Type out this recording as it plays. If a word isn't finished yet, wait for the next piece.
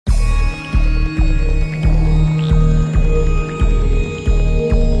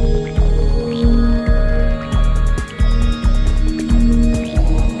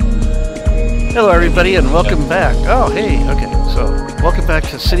everybody, and welcome back. Oh, hey, okay, so welcome back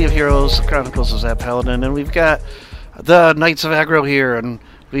to City of Heroes, Chronicles of Zapp, Paladin, and we've got the Knights of Aggro here, and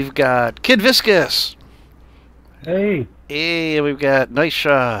we've got Kid Viscous. Hey. Hey, and we've got Nice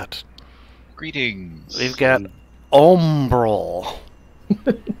Shot. Greetings. We've got Umbral.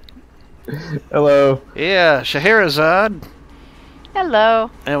 Hello. Yeah, Scheherazade.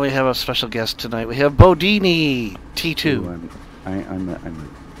 Hello. And we have a special guest tonight. We have Bodini, T2. Ooh, I'm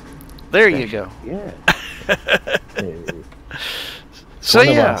there you go. Yeah. Hey. So One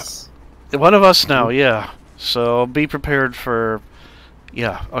of yeah, us. one of us now. Yeah. So be prepared for.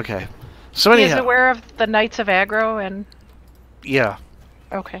 Yeah. Okay. So He is anyhow, aware of the Knights of Aggro and... yeah,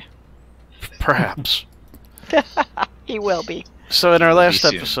 Okay. perhaps. He will be. So in our last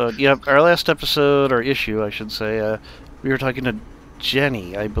soon. episode, our last episode or issue, I should say, we were talking to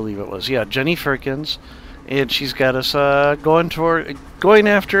Jenny, I believe it was. Yeah, Jenny Firkins, and she's got us going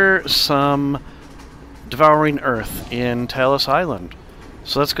after some devouring Earth in Talos Island.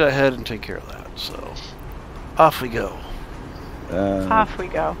 So let's go ahead and take care of that. So off we go. Off we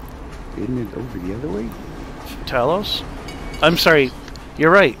go. Isn't it over the other way? Talos? I'm sorry. You're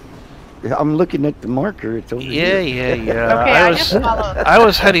right. I'm looking at the marker. It's over Yeah. here. Okay, I just followed. I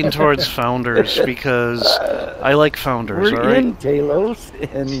was heading towards Founders because I like Founders. We're all right? in Talos,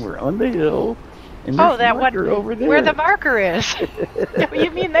 and we're on the hill. And Oh, there's that a one marker over there. where the marker is. You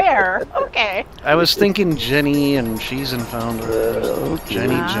mean there? Okay. I was thinking Jenny, and she's in Founders. Okay.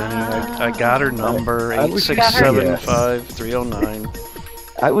 Jenny. I got her number, I was- 8675309.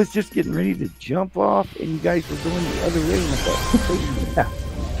 I was just getting ready to jump off, and you guys were going the other way, and I thought,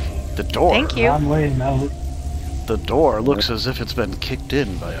 The door. Thank you. I'm waiting out. The door looks as if it's been kicked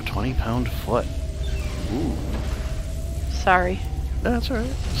in by a 20-pound foot. Ooh. Sorry. That's alright.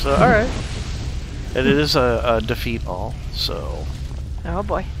 So, alright. And it is a defeat all, so... Oh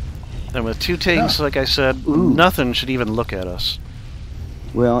boy. And with two tanks, like I said, Ooh. nothing should even look at us.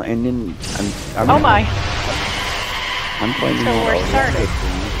 well, and then I'm Oh my. I'm finding So out we're all starting.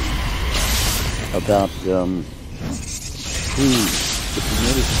 about who. If you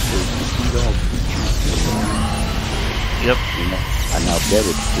notice, there's defeat all creatures. Yep. And I'll bet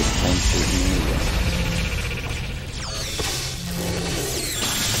it's just one certain area.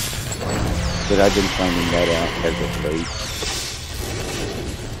 But I've been finding that out as of late.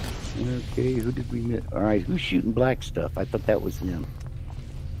 Okay, who did we miss? Alright, who's shooting black stuff? I thought that was him.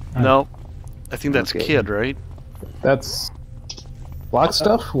 No. I think that's Okay. Kid, right? That's... Black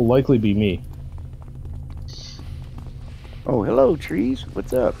stuff will likely be me. Oh, hello, Trees.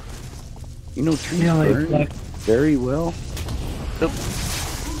 What's up? You know Trees Yeah, like burn black- very well. Oh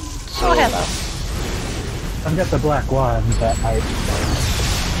hello. I've got the black one that I...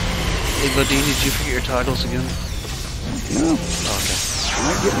 Hey, Bodine, did you forget your toggles again? No, Okay. am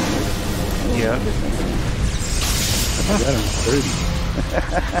I getting it? Yeah. I got him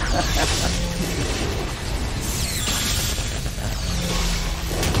 30.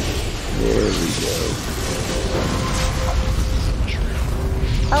 There we go.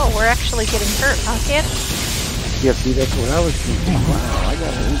 Oh, we're actually getting hurt, huh, kid? Yeah, see, that's what I was thinking. Wow, I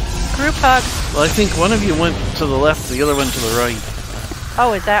got it. Group hug. Well, I think one of you went to the left, the other one to the right.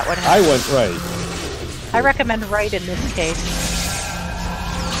 Oh, is that what I happened? went right. I recommend right in this case.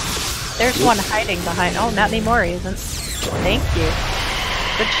 There's one hiding behind. Oh, not anymore, he isn't. Thank you.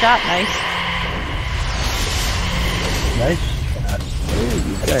 Good shot, nice. Nice. Hey,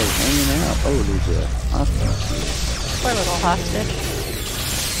 you guys hanging out. Oh, there's a hostage. Poor little hostage.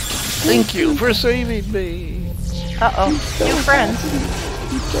 Thank you for saving me. Uh-oh. New friends.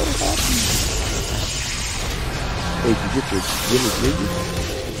 He's so happy. Hey, did you get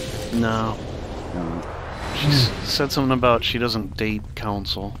the No. No. She said something about she doesn't date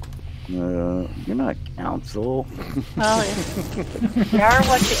council. You're not council. Well, you are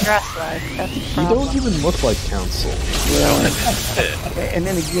what you dress like. That's the You problem. don't even look like council. Well, and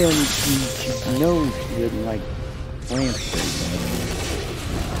then again, she knows she doesn't like plants very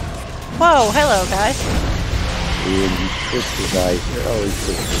Whoa, hello, guys. much. And these crystal guys, they're always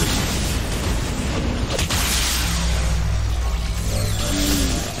crystal.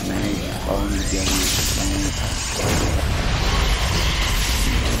 Nice, falling together.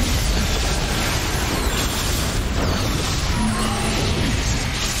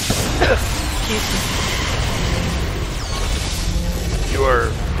 Excuse me. You are...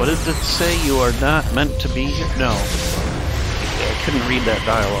 What did it say? You are not meant to be here? No. I couldn't read that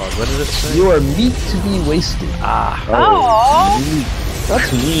dialogue. What did it say? You are meat to be wasted. Ah. Oh!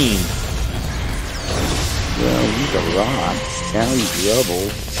 That's mean. Well, he's a rock. Now he's rubble.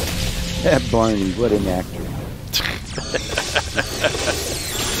 That Barney, what an actor. What? What an actor.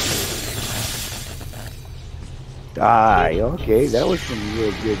 Die. Okay, that was some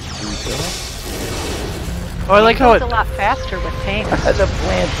real good detail. Oh, I like how It's it. a lot faster with paint. The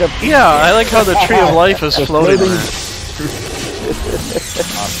plants up. Yeah, I like how the tree of life is floating there.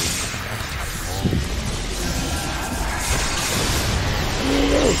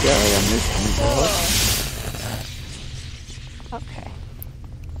 There we go. I missed you, Okay.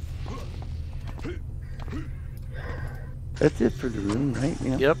 That's it for the room, right?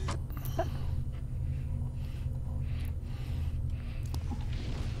 Yeah. Yep.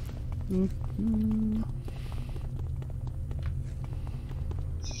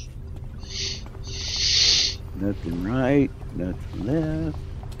 Nothing right, nothing left.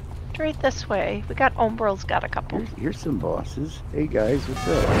 Straight this way. We got Umbral's got a couple. Here's some bosses. Hey guys, what's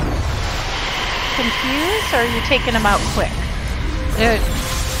up? Confused, or are you taking them out quick? Yeah.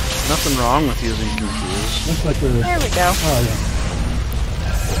 Nothing wrong with using confuse. Looks like we're... There we go. Oh, yeah.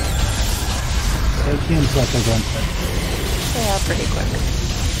 It seems like they're going... They are pretty quick.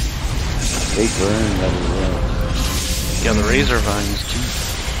 They burn really well. Yeah, the razor vines too.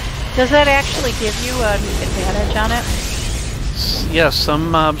 Does that actually give you an advantage on it? Yeah, some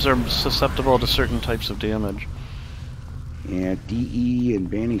mobs are susceptible to certain types of damage. Yeah, DE and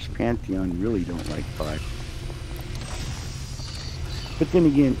Banished Pantheon really don't like fire. But then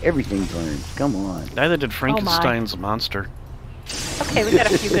again, everything burns. Come on. Neither did Frankenstein's monster. Okay, we got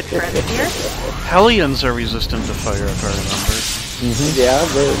a few good friends here. Hellions are resistant to fire, if I remember. Yeah,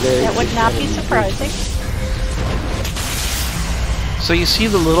 they're... That would not be surprising. So you see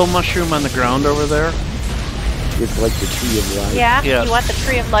the little mushroom on the ground over there? It's like the tree of life. Yeah? Yes. You want the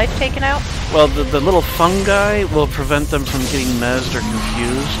Tree of Life taken out? Well, the little fungi will prevent them from getting mezzed or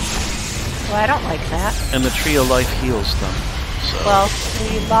confused, Well, I don't like that. and the tree of life heals them. So, Well,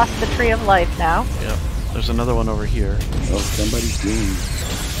 we lost the Tree of Life now. yeah. There's another one over here. Oh, somebody's game.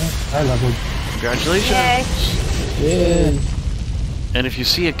 I leveled. Congratulations! Yay. Yeah. And if you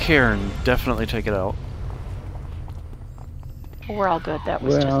see a cairn, definitely take it out. We're all good. That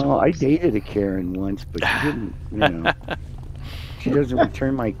was just a Well, I whoops. dated a Karen once, but she didn't, you know. She doesn't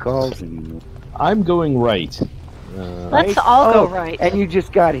return my calls anymore. I'm going right. Let's all go right. And you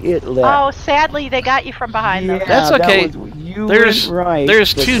just got hit left. Oh, sadly, they got you from behind them. That's that okay. You There's went right.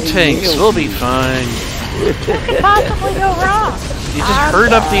 there's but two they tanks. nailed We'll be you. fine. What could possibly go wrong? You just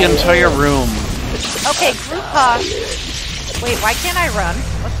hurt up the entire room. Okay, group hug. Wait, why can't I run?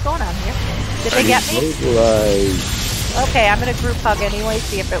 What's going on here? Did they get me? Mobilize. Okay, I'm gonna group hug anyway,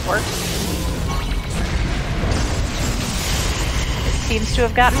 see if it works. It seems to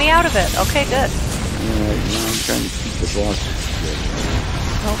have gotten me out of it. Okay, good. Alright, now I'm trying to keep the bosses together.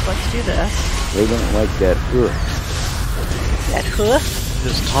 Well, let's do this. They don't like that. That hoof.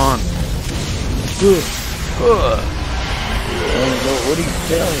 Just taunt. What are you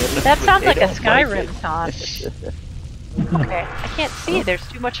telling? That sounds like a Skyrim taunt. Okay, I can't see. There's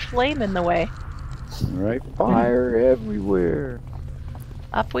too much flame in the way. Alright, fire everywhere.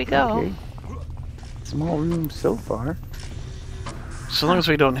 Up we go. Okay. Small room so far. So long as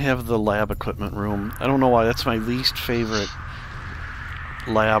we don't have the lab equipment room. I don't know why. That's my least favorite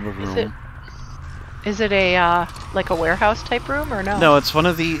lab room. Is it a like a warehouse type room or no? No, it's one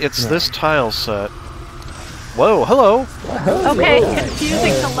of the. It's this tile set. Whoa! Hello. Okay,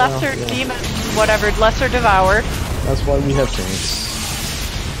 confusing the lesser demon, whatever, lesser devoured. That's why we have tanks.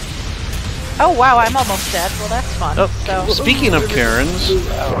 Oh wow, I'm almost dead. Well, that's fun. Oh, So speaking of Karens,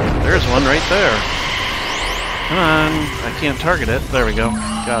 there's one right there. Come on, I can't target it. There we go.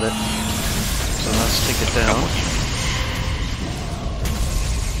 Got it. So let's take it down.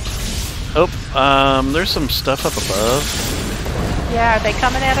 Oh, there's some stuff up above. yeah, are they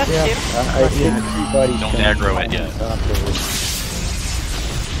coming at us too? I think everybody's Don't coming aggro it on yet. top of it.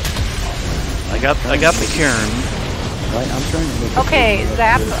 I got the Karen. Right, I'm trying to make Okay,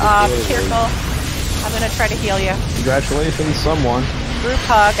 Zapp, careful. I'm gonna try to heal you. Congratulations, someone. Group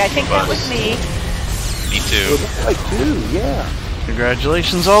hug. I think that was me. Me It too. looks like two, yeah.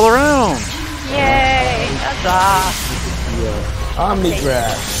 Congratulations all around. Yay! Huzzah!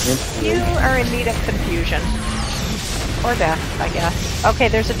 Omnigrass. You are in need of confusion. Or death, I guess. Okay,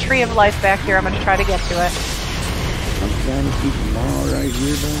 there's a tree of life back here. I'm gonna try to get to it. I'm trying to keep them all right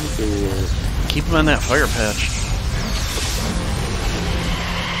here by the door. Keep them on that fire patch.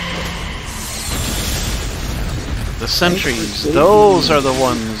 The sentries, those are the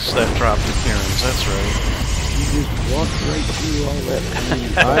ones that drop the Karens, that's right. You just walked right through all that.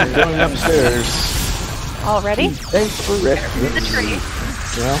 I'm going upstairs. Already? Thanks for rescuing The tree.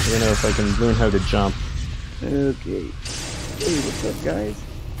 Well, you know, if I can learn how to jump. Okay. Hey, what's up, guys?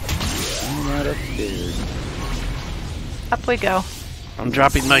 I'm out upstairs. Up we go. I'm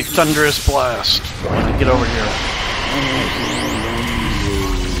dropping my thunderous blast when I get over here.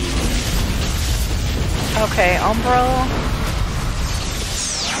 Okay, Umbro.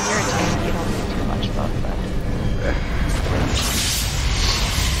 You're a tank, you don't need too much buff, but...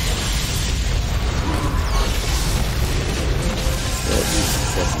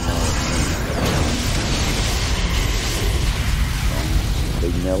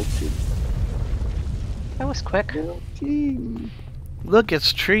 They melted. That was quick. Look,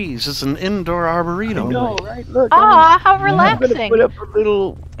 it's trees. It's an indoor arboretum. No, right? Look. Aw, how I'm gonna relaxing. put up a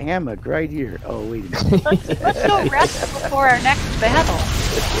little hammock right here. Oh, wait a minute. Let's go rest before our next battle.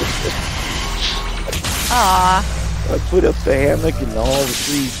 Aw, I put up the hammock and all the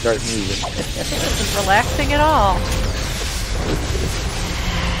trees start moving. this isn't relaxing at all.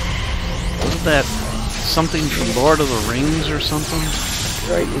 Wasn't that something from Lord of the Rings or something?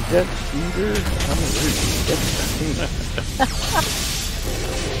 Right, is that cedar? I'm allergic. That's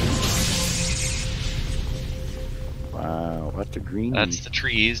wow, lots of green. That's the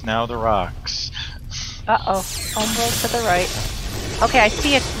trees, now the rocks. Uh-oh, Umbro to the right. Okay, I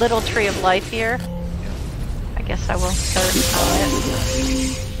see a little tree of life here. I guess I will start on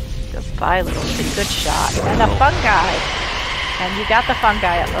it. Goodbye, little tree. Good shot. And a fungi. And you got the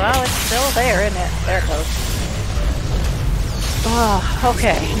fungi. Well, it's still there, isn't it? There it goes. Oh,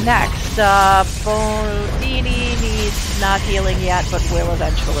 okay, next. Bodini needs not healing yet, but will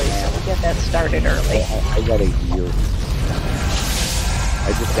eventually, so we'll get that started early. I gotta heal.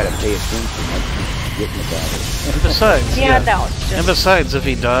 I just gotta pay attention. I keep forgetting about it. And besides, Yeah, no, it's just... And besides, if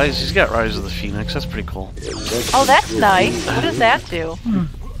he dies, he's got Rise of the Phoenix. That's pretty cool. Oh, that's nice. What does that do?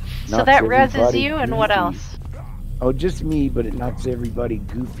 So Knocks that reses everybody you, and what goofy. else? Oh, just me, but it knocks everybody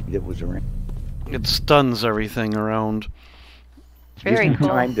goofy that was around. It stuns everything around. Very Just in cool.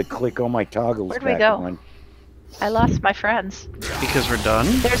 time to click all my toggles Where'd we back go? on. I lost my friends. Because we're done?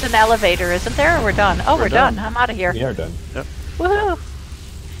 There's an elevator, isn't there? Or we're done? Oh, we're done. I'm out of here. We are done. Woohoo!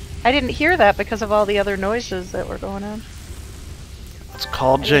 I didn't hear that because of all the other noises that were going on. It's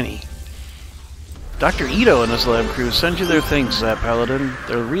called Jenny. Dr. Ito and his lab crew send you their thanks, Zapp Paladin.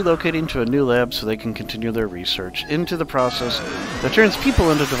 They're relocating to a new lab so they can continue their research into the process that turns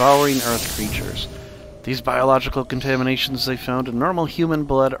people into devouring Earth creatures. These biological contaminations they found in normal human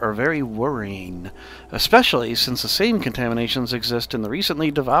blood are very worrying, especially since the same contaminations exist in the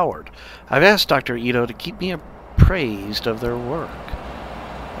recently devoured. I've asked Dr. Ito to keep me appraised of their work.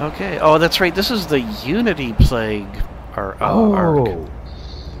 Okay. Oh, that's right. This is the Unity Plague arc.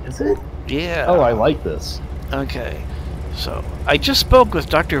 Is it? Yeah. Oh, I like this. Okay. So, I just spoke with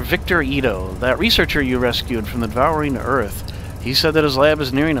Dr. Victor Ito, that researcher you rescued from the devouring Earth. He said that his lab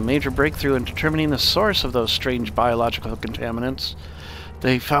is nearing a major breakthrough in determining the source of those strange biological contaminants.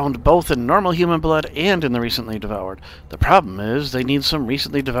 They found both in normal human blood and in the recently devoured. The problem is they need some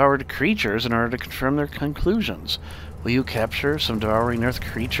recently devoured creatures in order to confirm their conclusions. Will you capture some devouring Earth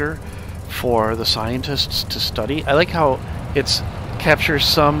creature for the scientists to study? I like how it's capture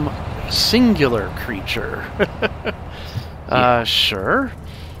some singular creature. Sure.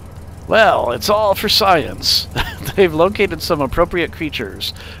 Well, it's all for science. They've located some appropriate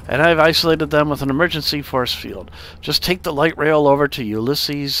creatures, and I've isolated them with an emergency force field. Just take the light rail over to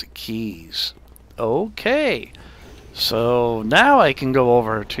Ulysses Keys. Okay. So now I can go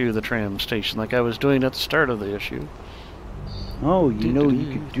over to the tram station like I was doing at the start of the issue. Oh, you know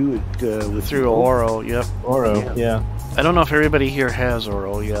you could do it with Through Oro, yep. Oro, yeah. I don't know if everybody here has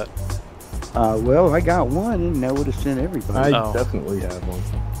Oro yet. Well, I got one, and that would have sent everybody. I definitely have one.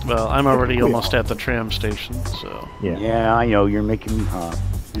 Well, I'm already almost at the tram station, so... Yeah. Yeah, I know, you're making me hot.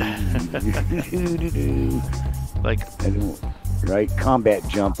 Like, I don't, right? Combat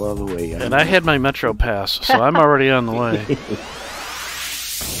jump all the way. and I had my Metro Pass, so I'm already on the way.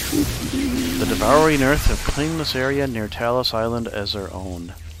 The Devouring Earth have claimed this area near Talos Island as their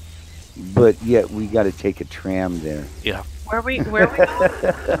own. But yet, we got to take a tram there. Yeah. Where we going?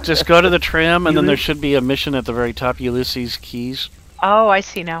 Just go to the tram, and then there should be a mission at the very top, Ulysses Keys. Oh, I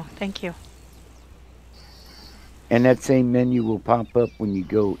see now. Thank you. And that same menu will pop up when you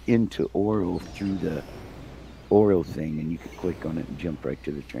go into Oro through the Oro thing, and you can click on it and jump right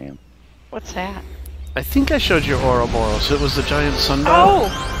to the tram. What's that? I think I showed you Ouroboros. It was the giant sundial.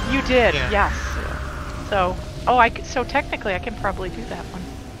 Oh, you did. Yeah. Yes. So, so technically I can probably do that one.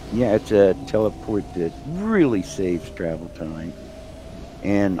 Yeah, it's a teleport that really saves travel time.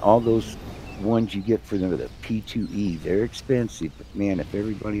 And all those ones you get for the P2E, they're expensive. But man, if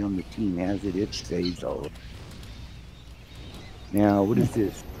everybody on the team has it, it saves all of it. Now, what is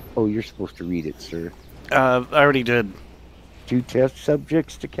this? Oh, you're supposed to read it, sir. I already did. 2 test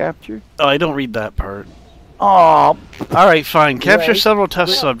subjects to capture? Oh, I don't read that part. Oh, Alright, fine. Capture Right. several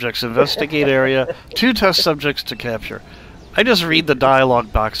test subjects. Investigate area. 2 test subjects to capture. I just read the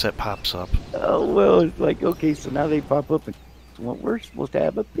dialogue box that pops up. oh well, it's like, okay, so now they pop up and well, we're supposed to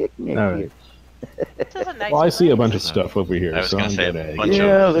have a picnic All right. here. This is a nice Well, I see a bunch of Isn't stuff over here, I was so gonna I'm say a gonna. bunch of-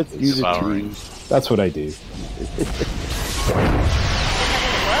 Yeah, let's do the devouring. trees. That's what I do.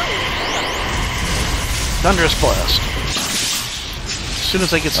 Thunderous Blast. As soon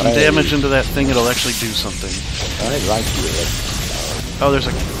as I get some Hey. damage into that thing, it'll actually do something. I like it. Oh, there's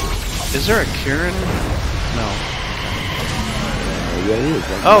a... Is there a Kieran? No. Oh, yeah, it is.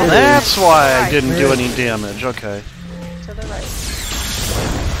 Oh, that's why I Right. didn't do any damage. Okay. To the right.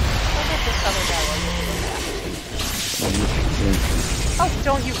 Look at this other guy while you're doing that. Oh,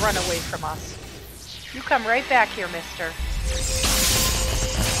 don't you run away from us. You come right back here, mister.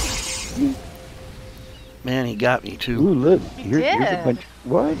 Man, he got me, too. Ooh, look. He Here's a did. bunch.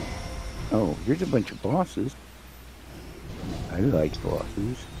 What? Oh, here's a bunch of bosses. I like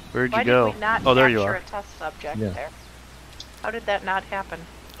bosses. Where'd Why you did go? we not Oh, there you capture are. a test subject Yeah. there? How did that not happen?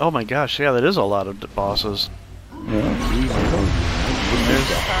 Oh my gosh, yeah, that is a lot of bosses. Yeah,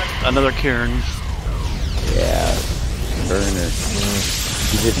 There's another Kieran. yeah. Burner.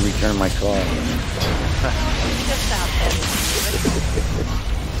 He didn't return my call. He just sounds heavy.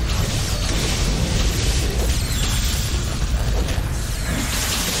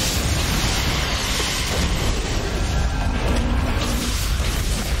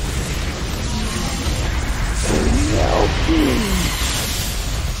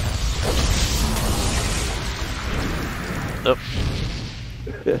 Oh.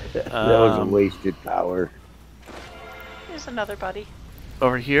 That was a wasted power. Here's another buddy.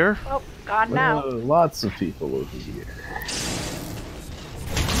 Over here? Oh, gone now. Lots of people over here.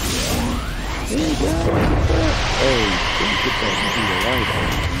 Hey, don't get that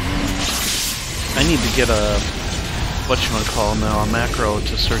I need to get a... whatchamacall now, a macro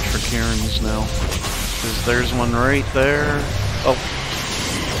to search for Kierans now. Because there's one right there. Oh.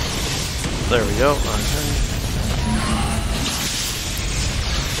 There we go. Okay.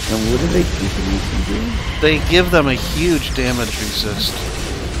 And what do they keep you from doing? They give them a huge damage resist.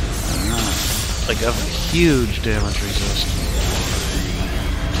 Like a huge damage resist.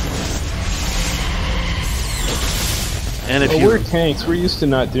 And if Well, you... we're tanks. We're used to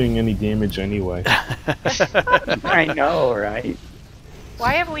not doing any damage anyway. I know, right?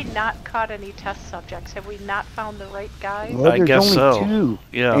 Why have we not caught any test subjects? Have we not found the right guys? Well, I there's guess only so. 2.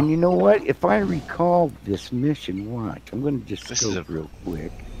 Yeah. And you know what? If I recall this mission, watch. I'm going to just This is scope real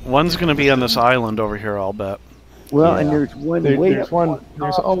quick. One's gonna be on this island over here, I'll bet. Well, Yeah. and there's one There- way there's up one. on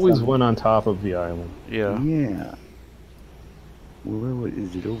There's top always somewhere. one on top of the island. Yeah. Yeah. Where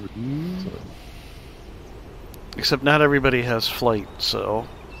is it over here? Except not everybody has flight, so...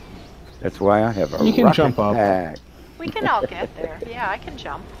 That's why I have a You can rocket jump up. pack. We can all get there. Yeah, I can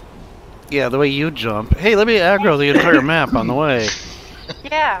jump. Yeah, the way you jump. Hey, let me aggro the entire map on the way.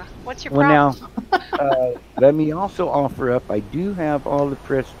 Yeah. What's your Well, problem? now, let me also offer up, I do have all the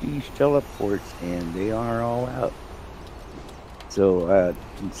prestige teleports, and they are all out. So,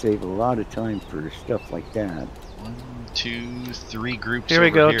 can save a lot of time for stuff like that. 1, 2, 3 groups. Here we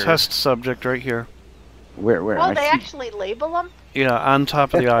over go, here. test subject right here. Where? Well, I they see- actually label them? Yeah, on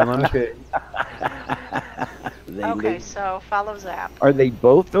top of the island. Okay. They Okay, live- so follow Zapp. Are they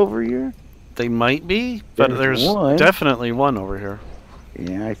both over here? They might be, but There's there's one. definitely one over here.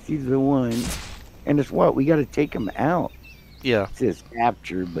 Yeah, I see the one. And it's what? We got to take them out. Yeah. It says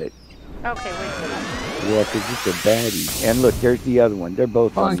capture, but Okay, wait a minute. yeah, because it's a baddie. And look, there's the other one. They're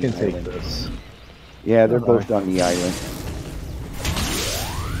both Oh, on I the can take island. this. Yeah, they're Bye-bye. both on the island.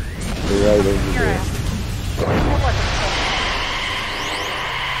 They're right over You're there. out. That wasn't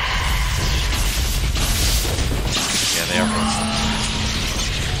Yeah, they are both.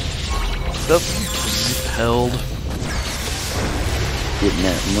 Nope. Zip held. Getting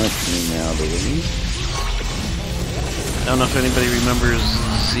that mushroom out of the way. I don't know if anybody remembers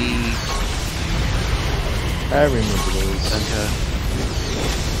Z. I remember those. Okay.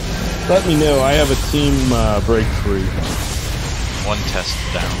 Let me know. I have a team breakthrough. 1 test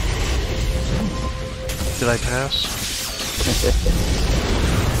down. Did I pass?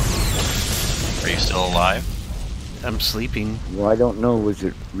 Are you still alive? I'm sleeping. Well, I don't know. Was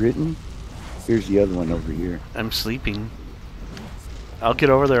it written? Here's the other one over here. I'm sleeping. I'll get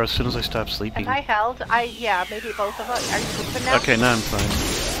over there as soon as I stop sleeping. Am I held? Yeah, maybe both of us. Are you sleeping now? Okay, now I'm fine.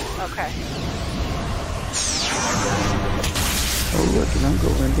 Okay. Oh, look, and I'm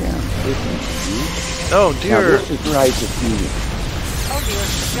going down. Oh Now, dear. this is Rise of Phoenix. Oh dear,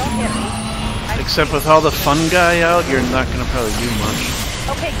 don't hit me. Except with all the fun guy out, you're not gonna probably do much.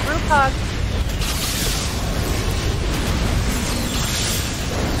 Okay, group hug.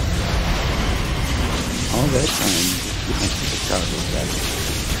 all that time, get my Chicago back.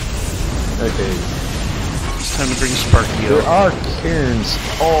 Okay. It's time to bring Sparky There over. are cairns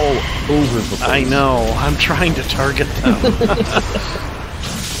all over the place. I know. I'm trying to target them.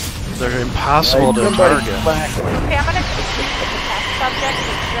 They're impossible to target. Okay, I'm gonna complete the test subject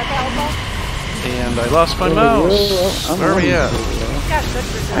with Strip Elbow. And I lost my mouse. Where are we at? He's got good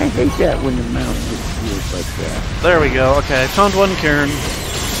resistance. I hate that when the mouse gets weird like that. There we go. Okay, I found one cairn.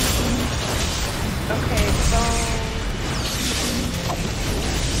 Okay, so...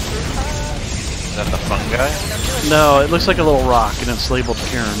 Is that the fungi? No, it looks like a little rock, and it's labeled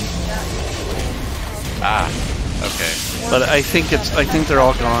cairn. Ah, okay. But I think they're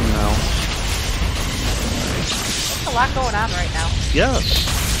all gone now. There's a lot going on right now. Yes.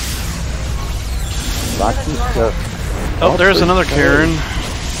 Lots of stuff. Oh, there's another cairn.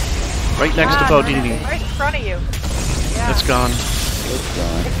 Right next to Ah, Bodini. right in front of you. Yeah. It's gone. It's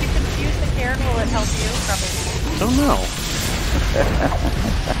gone. If you confuse the cairn, will it help you? Probably. Don't know.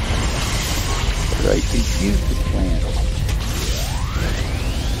 Right, confuse the plant.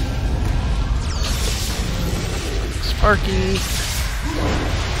 Sparky.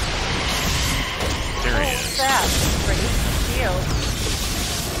 There he Oh, is. that's pretty. Shield.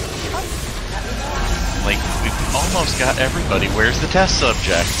 Like, we've almost got everybody. Where's the test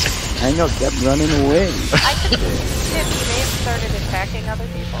subject? I know, kept running away. I could see if you may have started attacking other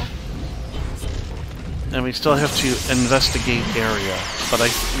people. And we still have to investigate area. But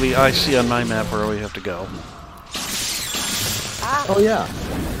I see on my map where we have to go. Ah, Oh yeah,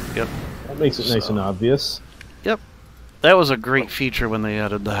 Yep. that makes it nice and obvious. Yep. That was a great feature when they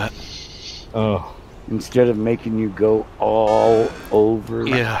added that. Oh, Instead of making you go all over,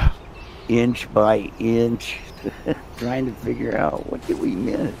 Yeah. inch by inch, trying to figure out what did we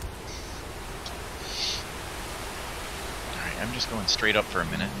miss. Alright, I'm just going straight up for a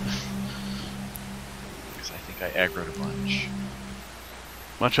minute. Because I think I aggroed a bunch.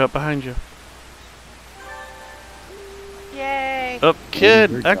 Watch out behind you. yay! Up,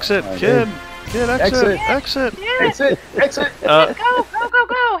 kid, We're exit, done. kid, exit, exit. Yeah. exit, exit. Go, go, go,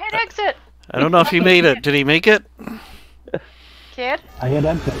 go! Hit exit! I don't know if he made it. Did he make it? Kid? I hit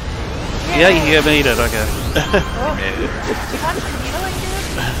exit. Yeah, he made it. Okay. Oh, punch and healing,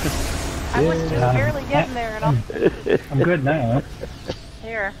 dude? I was just Yeah. barely getting there, and I'm I'm good now.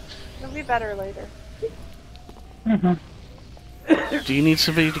 here. It'll be better later. Do you need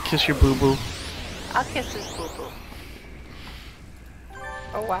somebody to kiss your boo boo? I'll kiss his boo-boo.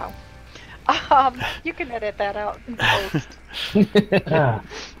 Oh, wow. You can edit that out in post. Ah,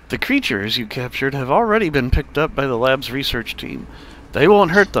 The creatures you captured have already been picked up by the lab's research team. They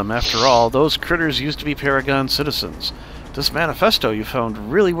won't hurt them, after all. Those critters used to be Paragon citizens. This manifesto you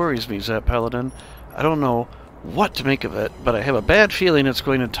found really worries me, Zapp Paladin. I don't know what to make of it, but I have a bad feeling it's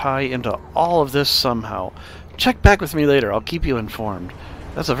going to tie into all of this somehow. Check back with me later. I'll keep you informed.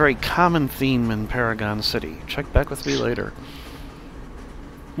 That's a very common theme in Paragon City. Check back with me later.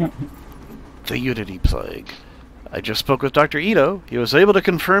 The Unity Plague. I just spoke with Dr. Ito. He was able to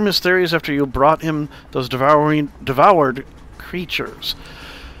confirm his theories after you brought him those devoured creatures.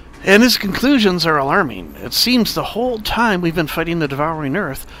 And his conclusions are alarming. It seems the whole time we've been fighting the devouring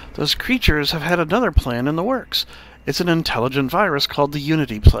Earth, those creatures have had another plan in the works. It's an intelligent virus called the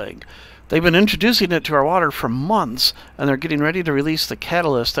Unity Plague. They've been introducing it to our water for months, and they're getting ready to release the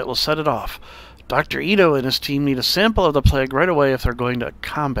catalyst that will set it off. Dr. Ito and his team need a sample of the plague right away if they're going to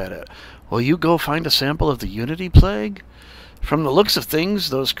combat it. Will you go find a sample of the Unity Plague? From the looks of things,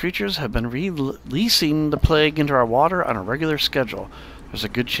 those creatures have been releasing the plague into our water on a regular schedule. There's a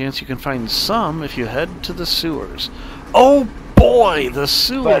good chance you can find some if you head to the sewers. Oh boy, the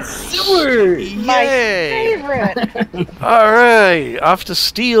sewers! My Yay! favorite! Alright, off to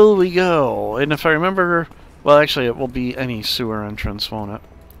Steel we go. And if I remember, well actually it will be any sewer entrance, won't it?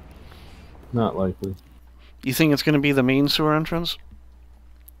 Not likely. You think it's going to be the main sewer entrance?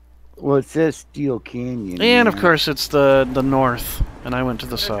 Well, it says Steel Canyon. And of yeah. course it's the north, and I went to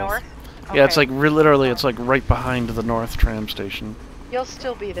the The south. north? Yeah, it's Okay. like literally, it's like right behind the north tram station. You'll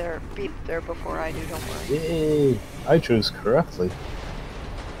still be there before I do, don't worry. Yay! I chose correctly.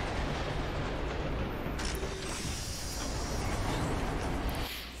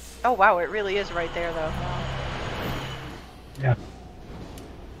 Oh wow, it really is right there though. yeah.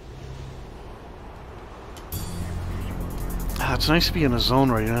 Ah, it's nice to be in a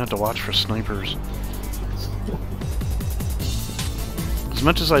zone where you don't have to watch for snipers. As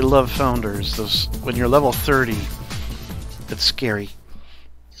much as I love Founders, those when you're level 30, it's scary.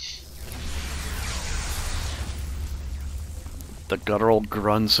 The guttural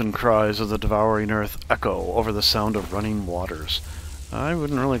grunts and cries of the devouring earth echo over the sound of running waters. I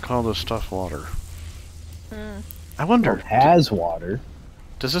wouldn't really call this stuff water. I wonder, It has water.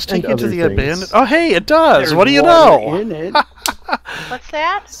 does this and take you to other the things. abandoned? Oh, hey, it does. There's What do you water know? in it. What's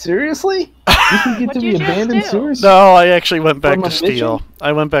that? Seriously? You can get What'd to you the just abandoned do? sewers? No, I actually went back From to a steel. mission?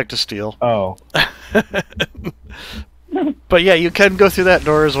 I went back to steel. Oh. But yeah, you can go through that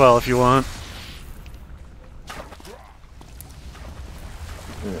door as well if you want.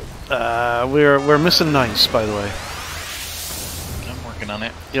 We're missing Nice, by the way. I'm working on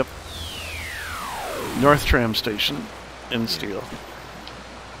it. Yep. North Tram Station in steel.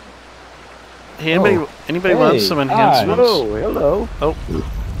 Hey, anybody wants some enhancements? Oh, hello. Oh,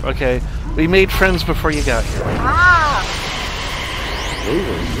 okay. We made friends before you got here. Ah! They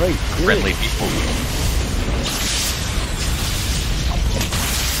were right there. Friendly people.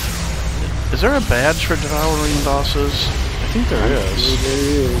 Is there a badge for devouring bosses? I think there is.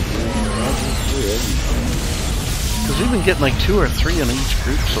 There is. Because we've been getting like 2 or 3 in each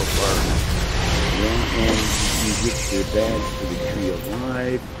group so far. Yeah, and you get your badge for the Tree of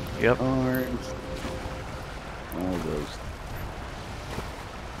Life, Yep. arms, all those.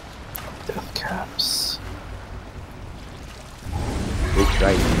 Death caps.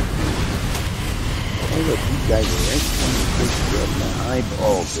 Exciting. Oh, look, these guys are right on the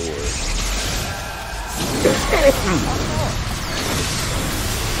eyeball door.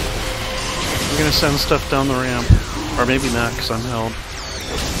 We're gonna send stuff down the ramp. Or maybe not, because I'm held.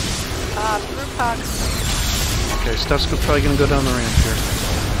 Group hugs. Okay, stuff's probably gonna go down the ramp here.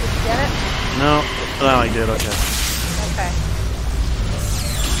 Did you get it? No. No, I did, okay. Okay.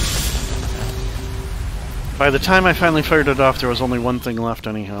 By the time I finally fired it off, there was only one thing left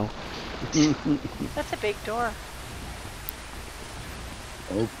anyhow. That's a big door.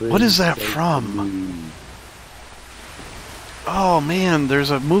 Open What is that safely. from? Oh man, there's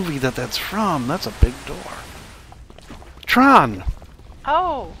a movie that's from. That's a big door. Tron!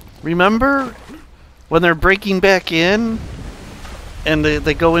 Oh! Remember? When they're breaking back in? And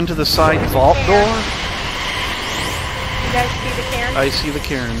they go into the side vault door? You guys see the Karen? I see the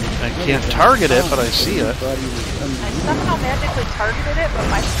Karen. I can't target it, but I see it. I somehow magically targeted it, but it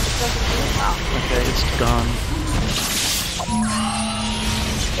doesn't do well. Okay, it's gone.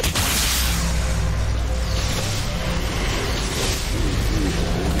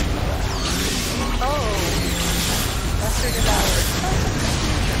 Oh. Lesser devoured.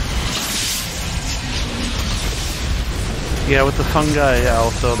 Yeah, with the fungi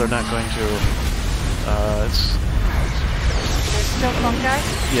out, though, they're not going to. It's. There's still fungi?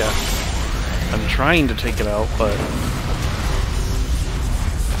 Yeah. I'm trying to take it out, but.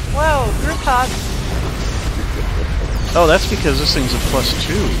 Whoa, group hug. Oh, that's because this thing's a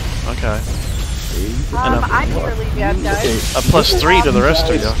 +2. Okay. I'm nearly dead, guys. A +3 to the rest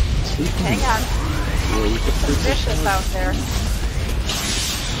of you. Hang on. It's vicious out there.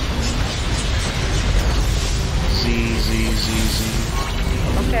 Z.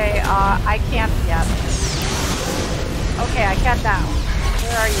 Okay, I can't yet. Okay, I can now.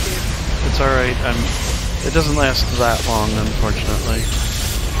 Where are you, dude? It's alright. It doesn't last that long, unfortunately.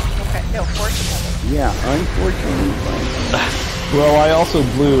 Okay, no, fortunately. Yeah, unfortunately. Well, I also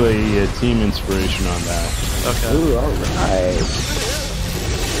blew a team inspiration on that. Okay. Ooh, alright.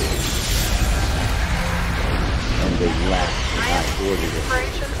 And they laughed when I ordered it.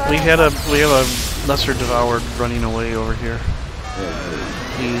 Inspirations are We have a lesser devoured running away over here.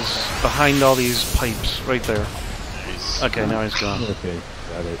 He's behind all these pipes right there. Okay, now he's gone. Okay,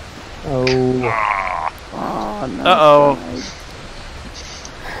 got it. Oh. Oh, nice. Uh-oh. Nice.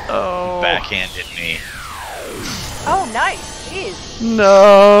 Oh. Backhanded me. Oh, nice. Jeez. No.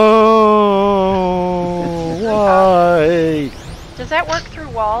 Why? Does that work through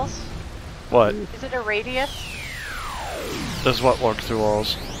walls? What? Is it a radius? Does what work through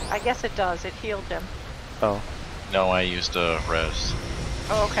walls? I guess it does. It healed him. Oh. No, I used a res.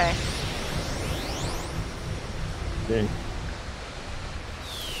 Oh, okay. Okay.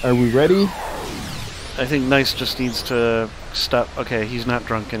 Are we ready? I think Nice just needs to stop. Okay, he's not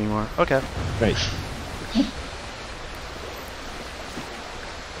drunk anymore. Okay. Right.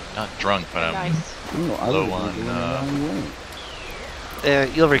 Not drunk, but I'm Nice. Oh, I low was on, going the wrong way.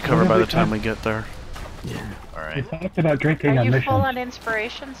 You'll recover by the time we get there. We alright. talked about drinking Are on you missions. full on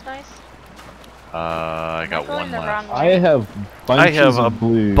inspirations, Nice? I got going one the left. wrong I way. have bunches I have a of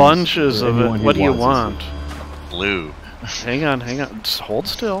blues. bunches for of it. anyone who What do you wants want? Blue. Hang on. Just hold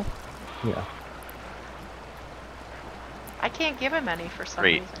still. it. Yeah. I can't give him any for some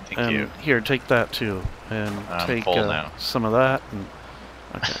Great. reason. Thank And you. here, take that too, and I'm take full now. some of that. And,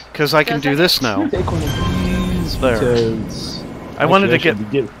 okay, because I can Does do it- this now. Take one of these There. because I wanted to actually,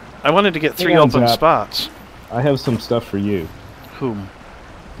 get. I wanted to get 3 Hang on, open Zapp. spots. I have some stuff for you. Whom?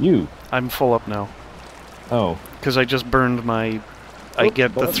 You. I'm full up now. Oh. Because I just burned my... I Oops,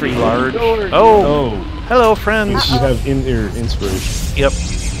 get the boss 3 is large. doors. Oh! Oh. Hello, friends! You have in-ear inspiration. Yep.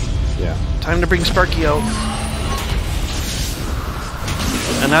 Yeah. Time to bring Sparky out.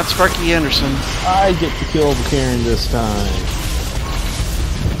 And that's Sparky Anderson. I get to kill the Karen this time.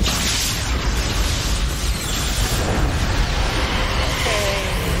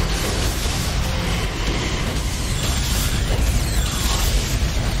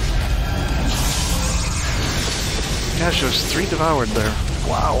 Gosh, there's 3 devoured there.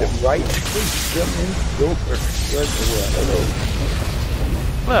 Wow. Right. Come in, go for it. Hello.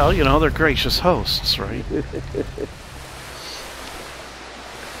 Well, you know, they're gracious hosts, right? Do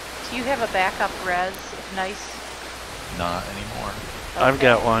you have a backup res? Nice. Not anymore. I've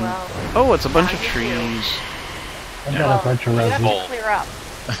got one. Well, Oh, it's a bunch now of you do. trees. I've got a bunch of you have resin. to clear up.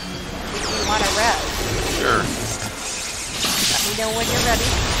 Do you want a res? Sure. Let me know when you're ready.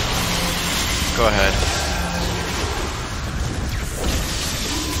 Go ahead.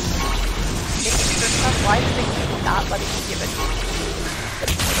 Why do they keep not letting you give it to me? I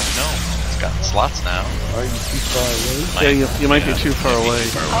don't know. It's got slots now. Are you too far away? Yeah, you might be too far away.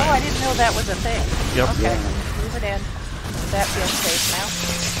 Oh, I didn't know that was a thing. Yep. Okay, move it in. That feels safe now.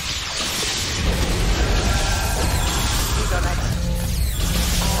 You go next.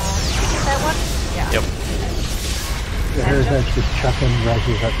 Did you get that one? Yeah. Yep. The Here's just chucking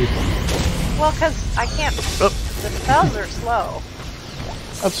resin at people. Well, because I can't. Oh. The spells are slow.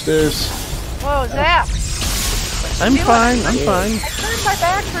 Upstairs. Whoa, Zapp! I'm fine, I'm fine, I turned my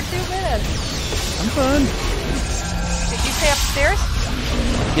back for 2 minutes. I'm fine. Did you say upstairs?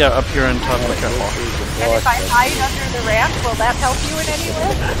 Yeah, up here on top of the catwalk. And if I hide under the raft, will that help you in any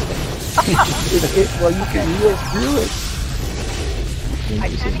way? Well, you can heal through it.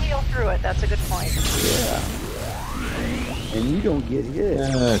 I can heal through it. That's a good point. Yeah. And you don't get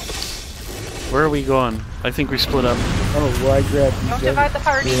hit. Where are we going? I think we split up. Oh, well, I grabbed you. Don't divide the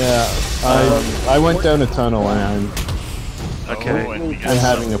party. Yeah. I went down a tunnel and Okay. Oh, and we got I'm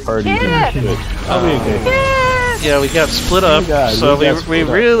having a party. Yeah. But I'll be okay. Yes! Yeah, we got split up, God, so we got we split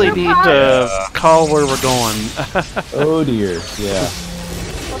up. really need to call where we're going. Oh dear. Yeah.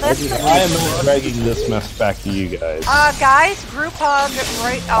 Well, that's the I am not dragging this mess back to you guys. guys, group hug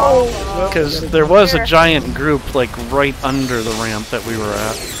right. Oh, Because there was a giant group, like, right under the ramp that we were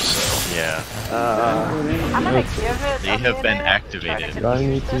at. Yeah. I'm gonna give it. They a have been minute. activated. Try I to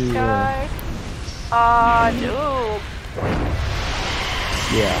need confuse this to, guy. No.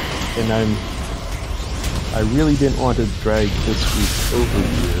 Yeah. And I really didn't want to drag this group over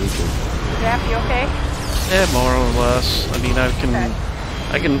here. Zapp, you okay? Yeah, more or less. I mean, I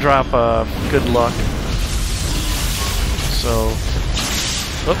can drop good luck. So,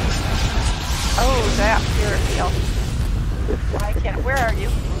 whoop. Oh, Zapp, you're healed. I can't. Where are you?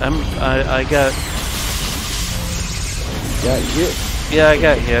 I got, Got hit. yeah, I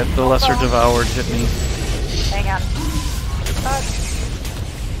got hit. The lesser devoured hit me. Hang on.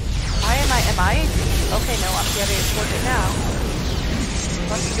 Why am I? Okay, no, I'm getting it working now.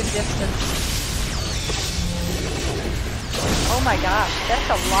 What's a good distance? Oh my gosh, that's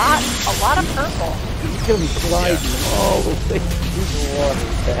a lot of purple. He's going to be sliding all the way through the water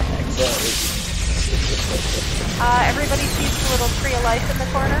back. Everybody sees the little tree of life in the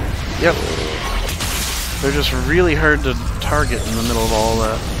corner? Yep. They're just really hard to target in the middle of all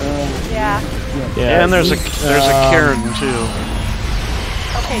that. Yeah. Yeah. And there's a Karen too.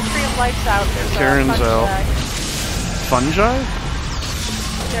 Okay, tree of life's out. There's Karen's out. Fungi?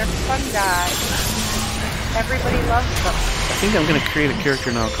 They're fungi. Everybody loves them. I think I'm gonna create a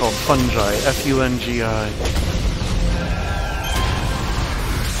character now called Fungi. F-U-N-G-I.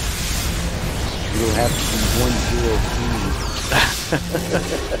 You'll have to be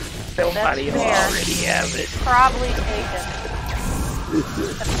 103. Somebody will already have it. Probably taken.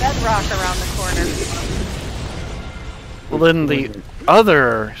 The bedrock around the corner. Well, then the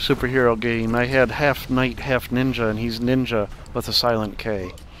other superhero game, I had half knight, half ninja, and he's ninja with a silent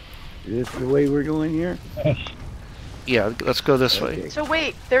K. Is this the way we're going here? Yeah, let's go this way. So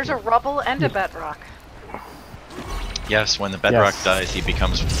wait, there's a rubble and a bedrock. Yes, when the bedrock Yes. dies, he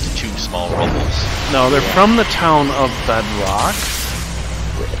becomes 2 small rubbles. No, they're from the town of Bedrock.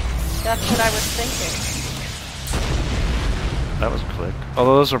 That's what I was thinking. That was quick.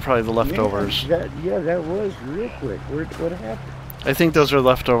 Although those are probably the leftovers. Yeah, that was real quick. What happened? I think those are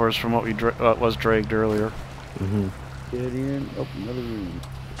leftovers from what we was dragged earlier. Mm-hmm. Get in. Oh, another room.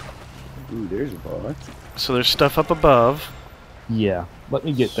 Ooh, there's a boss. So there's stuff up above. Yeah. Let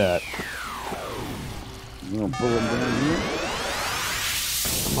me get that. You gonna pull him down here?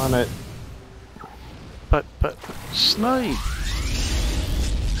 I'm on it. But snipe.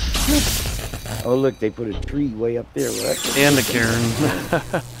 Oh, look, they put a tree way up there. Well, that's And a cairn.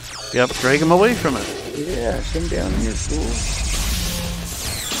 Yep, drag him away from it. yeah, come down here, cool.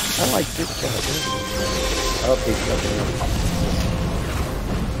 I like this guy. Oh, he's coming.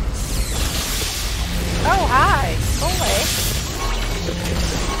 Oh, hi. Go away.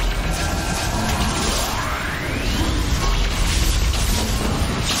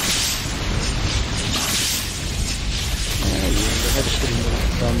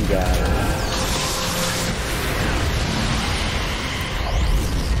 Some guy.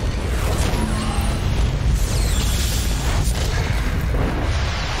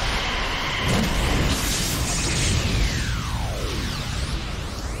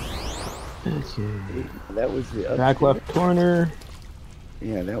 Okay. That was the upstairs. Back left corner.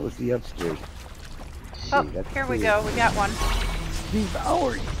 Yeah, that was the upstairs. Oh, See, that's here we cool. go. We got one.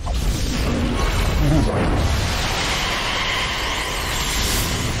 Devoured.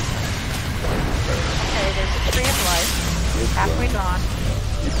 Okay, there's a tree of life. Halfway gone.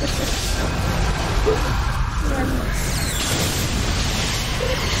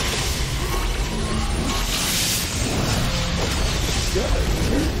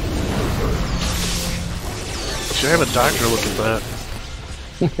 Should have a doctor look at that.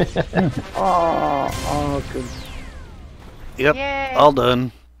 Oh, good. Yep, Yay. all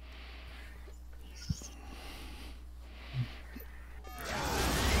done.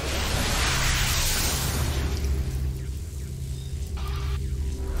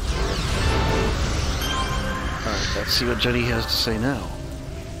 Alright, let's see what Jenny has to say now.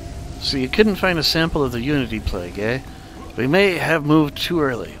 So you couldn't find a sample of the Unity Plague, eh? We may have moved too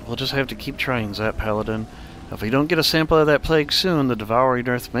early. We'll just have to keep trying, Zapp Paladin. If we don't get a sample of that plague soon, the Devouring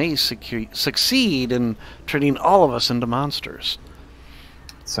Earth may succeed in turning all of us into monsters.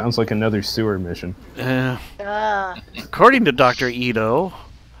 Sounds like another sewer mission. According to Dr. Ito,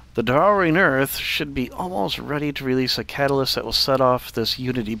 the Devouring Earth should be almost ready to release a catalyst that will set off this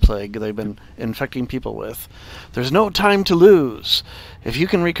Unity Plague they've been infecting people with. There's no time to lose. If you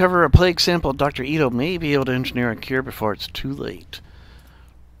can recover a plague sample, Dr. Ito may be able to engineer a cure before it's too late.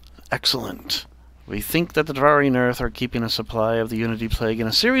 Excellent. We think that the Devouring Earth are keeping a supply of the Unity Plague in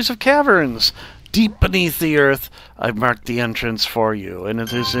a series of caverns deep beneath the Earth. I've marked the entrance for you, and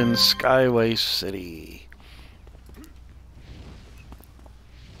it is in Skyway City.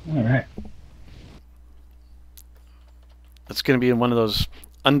 All right. It's going to be in one of those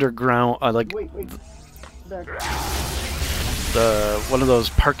underground, one of those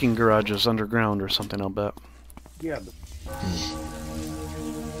parking garages underground or something, I'll bet. Yeah.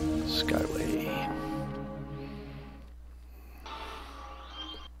 Skyway.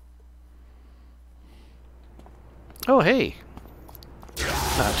 Oh, hey.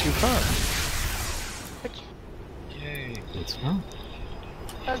 Not too far. Yay. It's fun.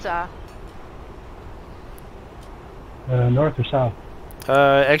 Huzzah. North or south?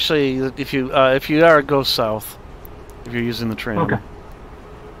 Actually, if you are, go south. If you're using the train. Okay.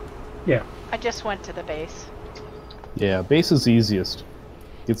 Yeah. I just went to the base. Yeah, base is easiest.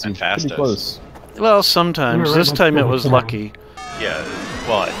 Gets you And pretty fastest. close. Well, sometimes. You're right This next time to it the was town. lucky. Yeah,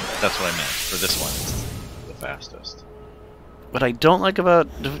 well, that's what I meant. For this one, it's the fastest. What I don't like about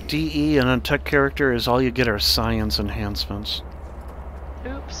DE and a tech character is all you get are science enhancements.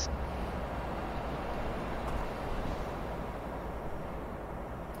 Oops.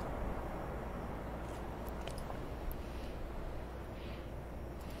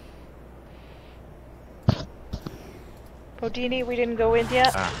 Bodini, we didn't go in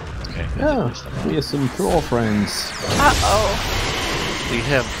yet? Ah, okay. Yeah, we have some troll friends. Uh-oh. We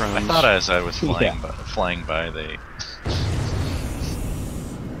have I friends. thought as I was Yeah. flying by, they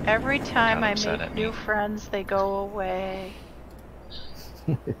Every time Got I upset make at new me. friends, they go away.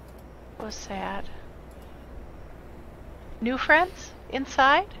 Was sad. New friends?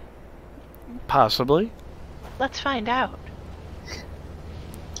 Inside? Possibly. Let's find out.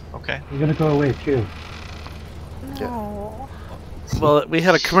 okay. You're gonna go away too. No. Well, we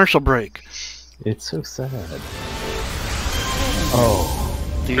had a commercial break. It's so sad. Oh,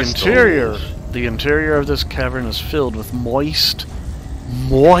 The Crystals. the interior of this cavern is filled with moist,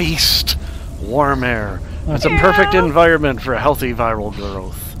 warm air. It's a perfect environment for healthy viral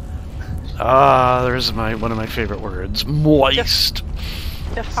growth. Ah, there's one of my favorite words. Moist.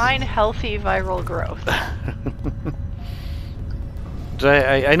 Define healthy viral growth.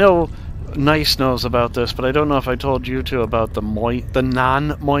 I know Nice knows about this, but I don't know if I told you two about the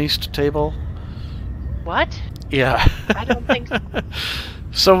non-moist table. What? Yeah. I don't think so.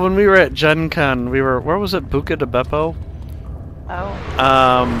 So when we were at Gen Con, where was it, Buca de Beppo? Oh.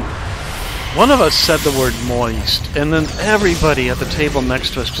 One of us said the word moist, and then everybody at the table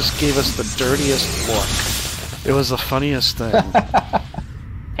next to us just gave us the dirtiest look. It was the funniest thing.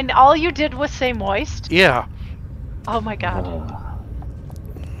 And all you did was say moist? Yeah. Oh my god.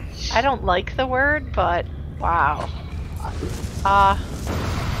 I don't like the word, but wow. I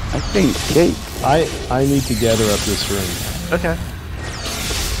think cake. I need to gather up this room. Okay.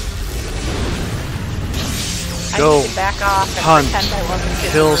 I Go need to back off and hunt, pretend I wasn't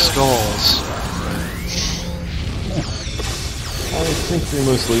getting kill rude. skulls. I think they're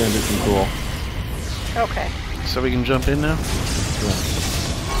mostly under control. Okay. So we can jump in now?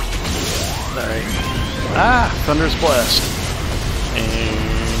 Alright. Ah! Thunderous Blast. And...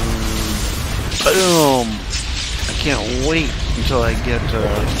 boom! I can't wait until I get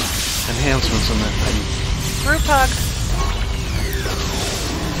enhancements on that thing. Group hug.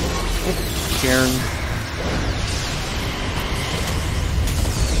 Karen.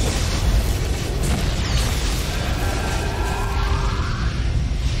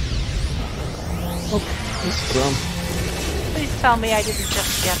 This drum. Please tell me I didn't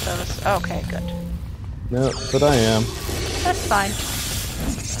just get those. Okay, good. No, but I am. That's fine.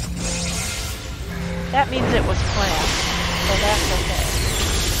 That means it was planned, so that's okay.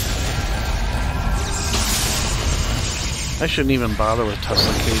 I shouldn't even bother with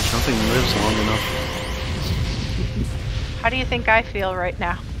Tesla Cage. Nothing lives long enough. How do you think I feel right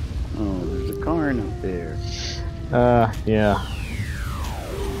now? Oh, there's a Karn up there. Yeah.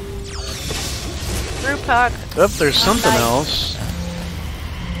 Group hug. Oh, there's something Nice. else.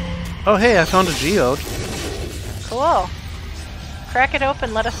 Oh, hey, I found a geode. Cool. Crack it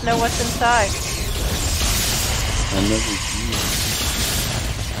open, let us know what's inside. Another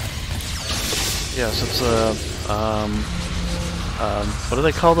Yes, it's a, what do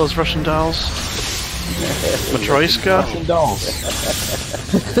they call those Russian dolls? Matryoshka? Russian dolls.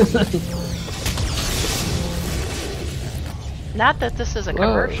 Not that this is a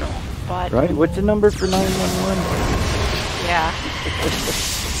commercial, but Right? What's the number for 911? yeah.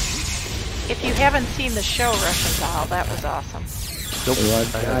 If you haven't seen the show Russian Doll, that was awesome. Nope. Well,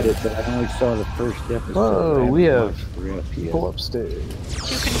 I've got it, but I only saw the first episode. Whoa, I we haven't have watched the rest yet. people upstairs.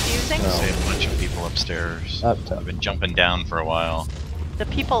 Too confusing? I see a bunch of people upstairs. Up top. I've been jumping down for a while. The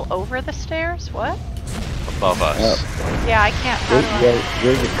people over the stairs? What? Above us. Yeah, I can't. How do I?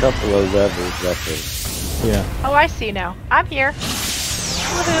 There's a couple of levels up there. Yeah. Oh, I see now. I'm here.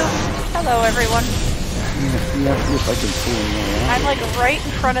 Woohoo! Hello, everyone. Yeah, see if I can pull them out. I'm like right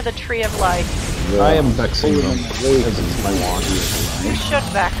in front of the Tree of Life. Well, I am vexing pull them them away because from it's my the wand. You should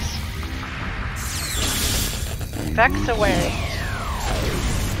vex. Vex away.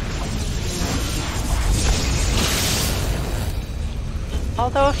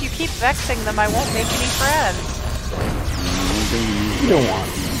 Although if you keep vexing them, I won't make any friends. You don't want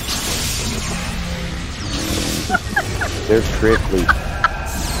them. They're prickly.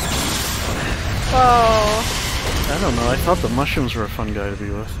 Oh. I don't know, I thought the mushrooms were a fun guy to be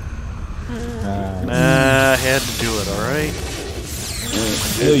with. Uh, I had to do it, alright?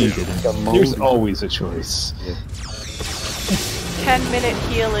 no, you didn't. There's always a choice. 10-minute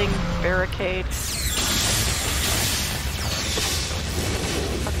healing barricade.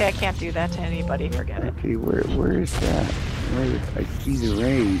 Okay, I can't do that to anybody. Forget it. Okay, where is that? I see the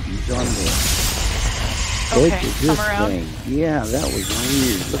raid. He's on the edge Okay, of come this around. thing. Yeah, that was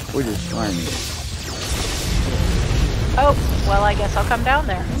weird. Look where this farm is. Oh, well, I guess I'll come down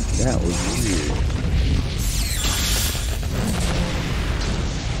there. That was weird.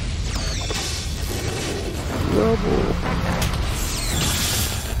 Rubble.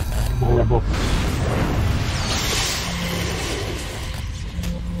 Horrible.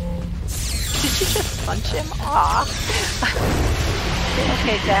 Did you just punch him? Aw.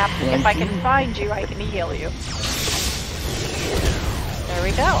 Okay, Zapp, if I can find you, I can heal you. There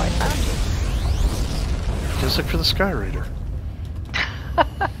we go, I found you. Just look for the Sky Raider.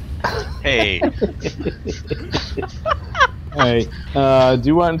 Hey, Hey, do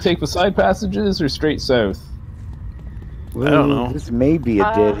you want to take the side passages or straight south? Well, I don't know. This may be a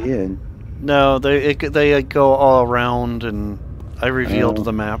dead end. No, they go all around, and I revealed Oh.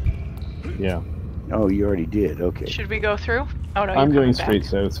 the map. Yeah. Oh, you already did. Okay. Should we go through? Oh no, I'm you're going coming straight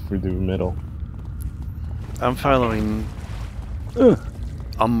back. south through the middle. I'm following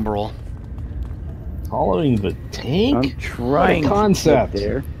Umbral. Following the tank? I'm trying concept. to get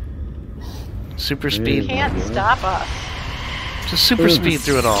there. Super Yeah. speed. Can't stop us. Just super speed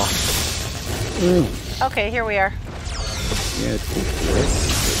through it all. Okay, here we are. Yeah, it's this way.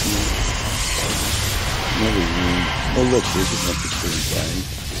 Another room. Oh, look, there's another cool guy.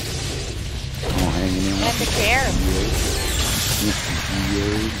 Oh, hanging in. And the Karen. Mr.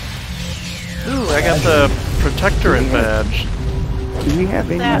 Geo. Ooh, I got the Protectorate badge. Do we have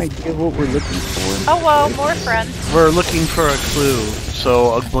any That- idea what we're looking for? Oh, whoa, more friends. We're looking for a clue,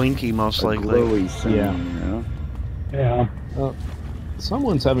 so a Blinky most A likely. glowy somewhere, Yeah. huh? Yeah.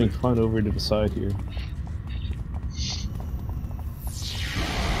 Someone's having fun over to the side here.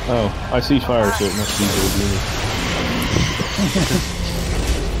 Oh, I see fire, so it must be Bodini.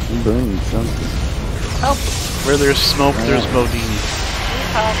 I'm burning something. Oh, Where there's smoke, there's Bodini.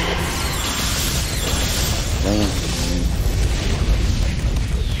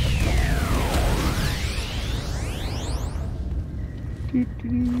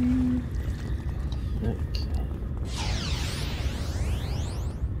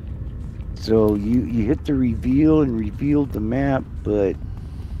 So you hit the reveal and revealed the map, but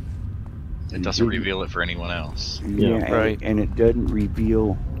It doesn't reveal it for anyone else. yeah, right. and it doesn't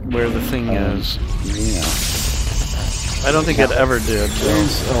reveal. Where the thing is. Yeah. I don't think it ever did. So.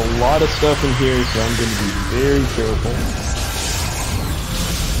 There's a lot of stuff in here, so I'm going to be very careful.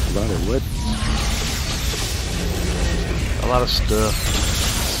 A lot of what? A lot of stuff.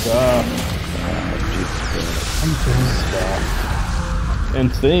 Stuff.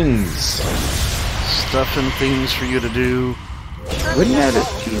 And things. Stuff and things for you to do. Wasn't that a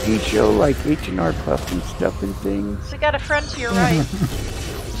TV show like H&R Puff and Stuff and Things? We got a friend to your right.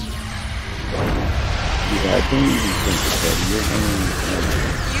 Yeah, I don't even think of that.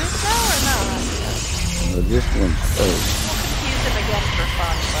 You know or not? Well, this one's We'll confuse him again for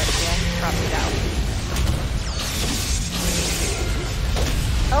fun, but yeah, he's probably out.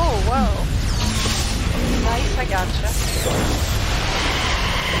 Oh, whoa. Nice, I gotcha.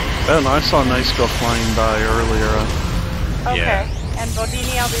 Oh, no, I saw Nice go flying by earlier. Okay. Yeah. And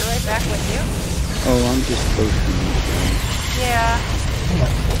Bodini, I'll be right back with you. Oh, I'm just posting these guys. Yeah.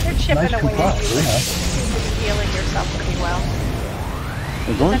 They're chipping Nice away at comply, you. yeah. Seem to be healing yourself pretty well.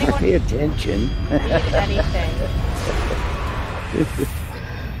 As long as I anyone- pay attention. Need anything.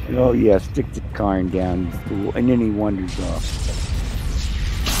 Oh yeah, stick the Karn down, you fool. And then he wanders off.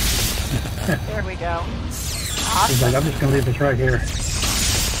 There we go. He's Awesome. like, I'm just gonna leave this right here.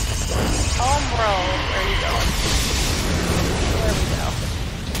 Home roll. Where are you going? There we go.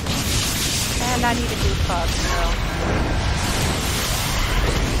 And I need a new pub, so.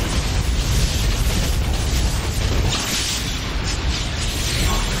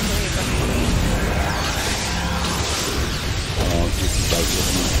 Oh, just like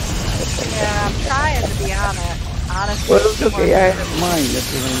Yeah, I'm trying to be on it. Honestly. well, it's okay, I have mine,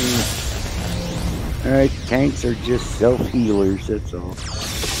 that's what I mean. Alright, tanks are just self-healers, that's all.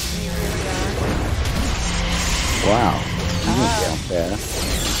 They really are. Wow, you went down fast.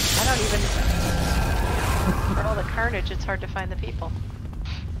 I don't even. For all the carnage, it's hard to find the people.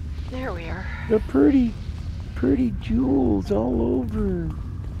 There we are. The pretty jewels all over.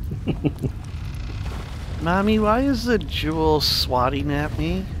 Mommy, why is the jewel swatting at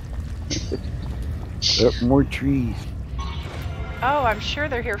me? Up more trees. Oh, I'm sure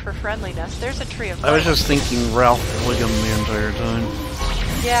they're here for friendliness. There's a tree of I was life. just thinking Ralph Wiggum the entire time.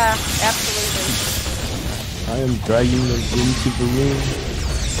 Yeah, absolutely. I am dragging them into the room.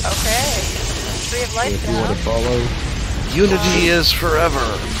 Okay. Tree of life If you want now. to follow. Unity is forever.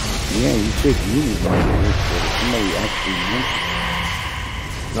 Yeah, you said unity there, so somebody actually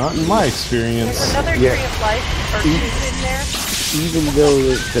mentioned. Not in my There's experience. another Yeah. tree of life, or two in there. Even though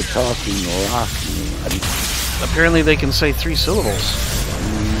it's a talking rock, Apparently they can say 3 syllables. They're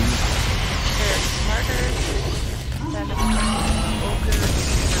smarter than a ogre.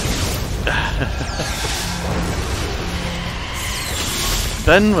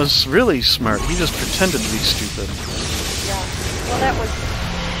 Ben was really smart. He just pretended to be stupid. Yeah. Well,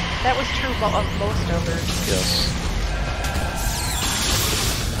 that was true of most ogres. Yes.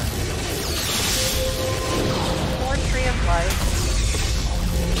 More tree of life.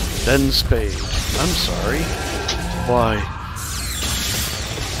 Ben Spade. I'm sorry. Why?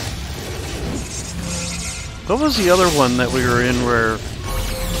 What was the other one that we were in where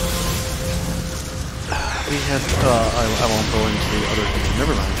we had, I won't go into the other game,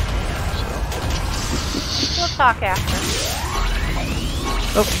 never mind. We'll talk after.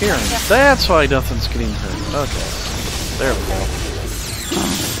 Oh, Karen. That's why nothing's getting hurt. Okay. There we go.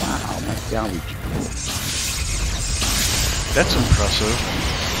 wow, my salvage. That's impressive.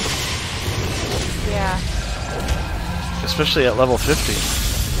 Yeah. Especially at level 50.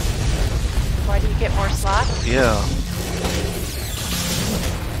 Why do you get more slots? Yeah.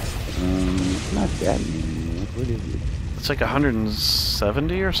 Not that many. What is it? It's like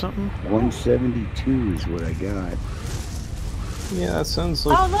 170 or something? 172 is what I got. Yeah, that sounds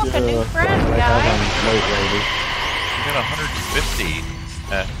like Oh, look, a new friend, what I guy. have on Knight Rider. We got 150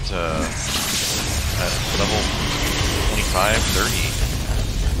 at at level 25,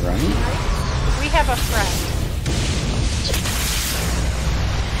 30. Right? We have a friend.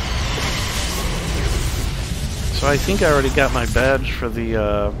 So I think I already got my badge for the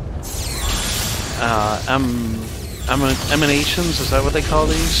emanations. Is that what they call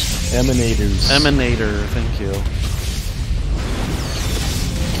these? Emanators. Emanator. Thank you.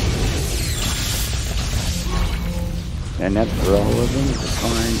 And that's for all of them? The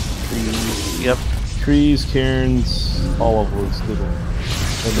pines, trees? Yep. Trees, cairns, all of those little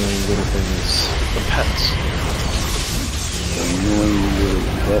annoying little things. The pets. Annoying little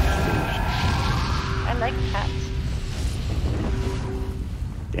pet I like pets. station.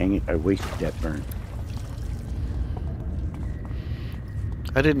 Dang it, I wasted that burn.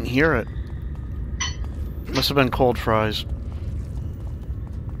 I didn't hear it. Must have been cold fries.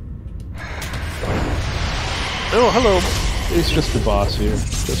 Oh, hello. It's just the boss here.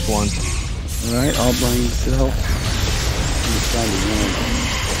 Just one. Alright, all by yourself.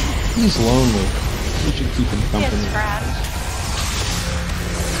 He's lonely. We should keep him Yes, company. friend.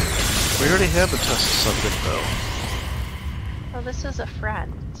 We already had the test subject, though. Well, this is a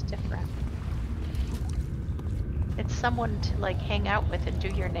friend. It's different. It's someone to like hang out with and do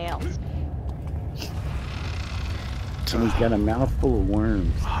your nails. And he's got a mouthful of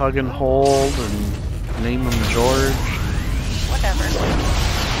worms. Hug and hold and name him George. Whatever.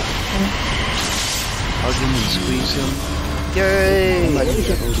 Hug him and squeeze him. Yay!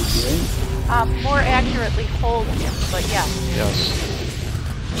 More accurately, hold him. But yeah. Yes.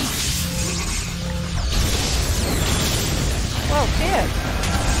 Whoa, kid.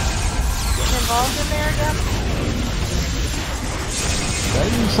 Getting involved in there again? Did I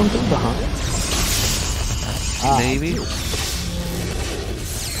leave something behind? Maybe. You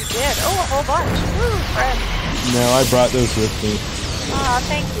did. Oh, a whole bunch. Woo, friend. No, I brought those with me. Aw,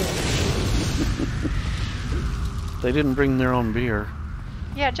 thank you. They didn't bring their own beer.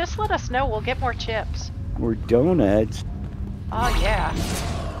 Yeah, just let us know. We'll get more chips. Or donuts. Oh, yeah.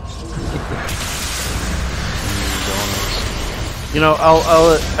 You know,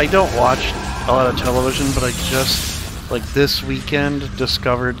 I don't watch a lot of television, but I just, like this weekend,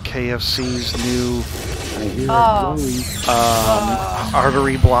 discovered KFC's new I hear Oh. it going.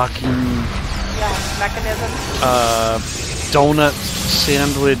 artery blocking Yeah, mechanism.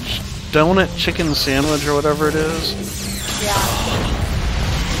 donut chicken sandwich or whatever it is. Yeah.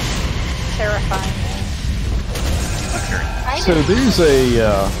 Terrifying. So there's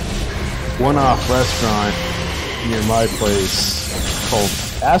a one-off restaurant near my place called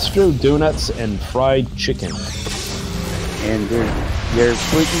Astro Donuts and Fried Chicken. And they're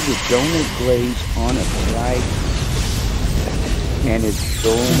putting the donut glaze on a fried, and it's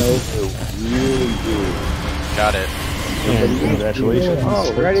going over really good. Got it. And congratulations.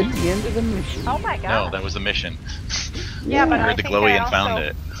 Oh, right at the end of the mission. Oh my god. No, that was the mission. Yeah, but I I heard the think glowy I and found also-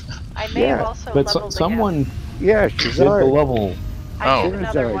 it. I may have Yeah, also But leveled someone Yeah, did she's the alright. level. I Oh. did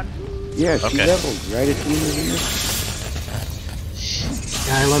another Sorry. one. Yeah, she Okay. leveled right at the end of the mission.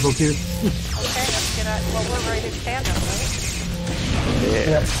 Yeah, I level 2. Okay, let's get out. Well, we're right in tandem, right?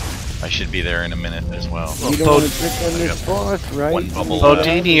 Yeah. I should be there in a minute as well. You don't want to trick on this boss, right? One bubble.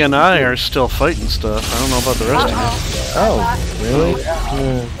 Bodini and I are still fighting stuff. I don't know about the rest of you. Oh, really?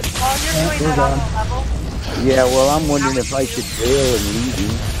 Well, you're doing that on the level. Yeah, well, I'm wondering if I should bail and leave you.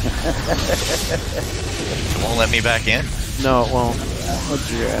 It won't let me back in. No, it won't.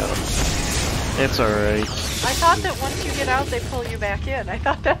 Once you're out. It's alright. I thought that once you get out, they pull you back in. I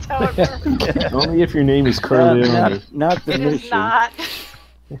thought that's how it worked. Only if your name is Corleone. Not the It is mission. not.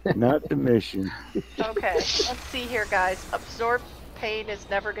 Not the mission. Okay, let's see here, guys. Absorb pain is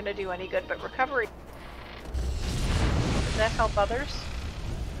never going to do any good, but recovery. Does that help others?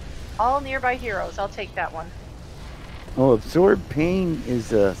 All nearby heroes. I'll take that one. Oh, absorb pain is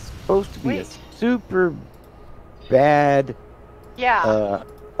supposed to be Wait. a super bad Yeah.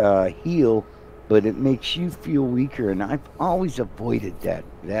 heal, but it makes you feel weaker, and I've always avoided that.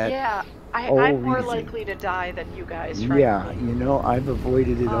 Yeah. whole I'm more reason. likely to die than you guys. Yeah, frankly. you know, I've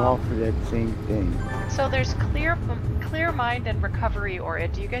avoided it all for that same thing. So there's clear mind and recovery aura.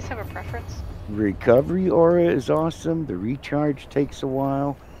 Do you guys have a preference? Recovery aura is awesome. The recharge takes a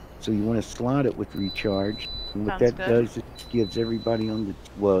while, so you want to slot it with recharge. And what Sounds that good. does, it gives everybody on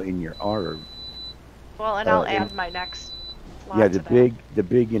the in your aura. Well, and I'll and- add my next. slot Yeah, to the that. big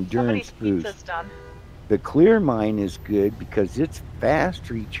Somebody endurance keep boost. this done. The clear mine is good because it's fast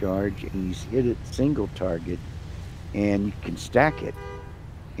recharge and you hit it single target and you can stack it.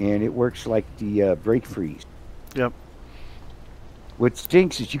 And it works like the break freeze. Yep. What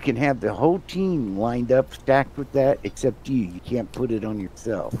stinks is you can have the whole team lined up, stacked with that, except you. You can't put it on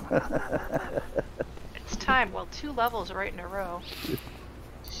yourself. It's time. Well, 2 levels right in a row.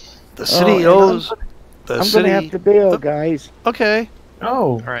 The city owes. I'm gonna have to bail, guys. Okay. Oh,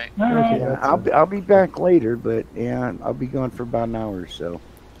 All right. okay. Yeah, I'll be back later, but yeah, I'll be gone for about an hour or so.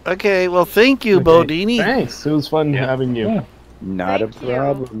 Okay. Well, thank you, Okay. Bodini. Thanks. It was fun having you. Yeah. Not Thank a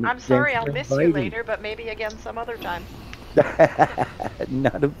problem. you. I'm sorry Thanks I'll for miss you inviting. later, but maybe again some other time.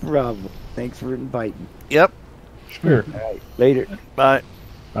 Not a problem. Thanks for inviting. Yep. Sure. All right, later. Bye.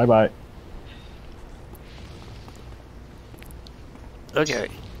 Bye bye. Okay.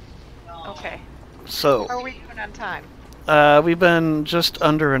 Okay. So. How are we doing on time? We've been just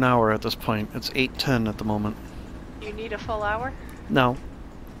under an hour at this point. It's 8:10 at the moment. You need a full hour? No.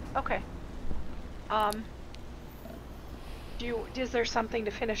 Okay. Is there something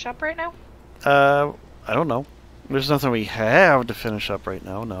to finish up right now? I don't know. There's nothing we have to finish up right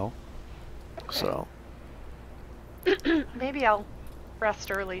now, no. Okay. So. Maybe I'll rest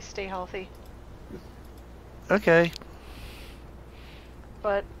early, stay healthy. Okay.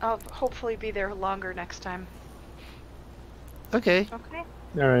 But I'll hopefully be there longer next time. Okay. Okay?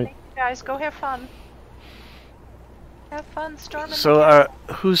 All right. Thank you guys. Go have fun. Have fun storming So, the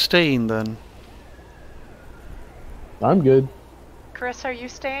castle. who's staying then? I'm good. Chris, are you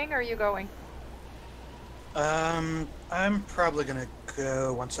staying or are you going? I'm probably gonna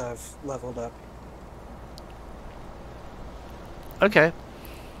go once I've leveled up. Okay.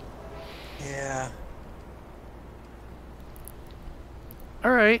 Yeah.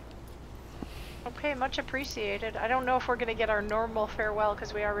 Alright. Okay, much appreciated. I don't know if we're gonna get our normal farewell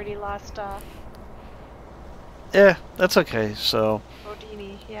because we already lost Yeah, that's okay, so.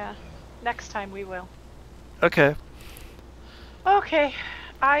 Bodini. Yeah. Next time we will. Okay. Okay.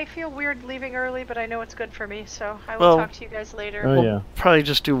 I feel weird leaving early, but I know it's good for me, so I will Well- talk to you guys later. Oh yeah. Probably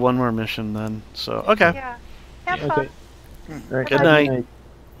just do one more mission then, so. Okay. Yeah. Have Okay. fun. All right. Good night.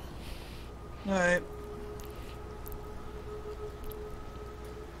 All right.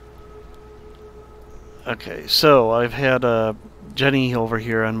 Okay, so I've had Jenny over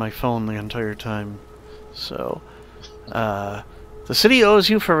here on my phone the entire time. So, the city owes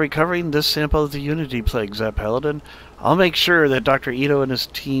you for recovering this sample of the Unity Plague, Zapp Paladin. I'll make sure that Dr. Ito and his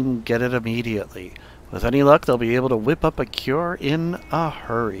team get it immediately. With any luck, they'll be able to whip up a cure in a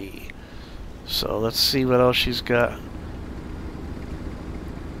hurry. So, let's see what else she's got.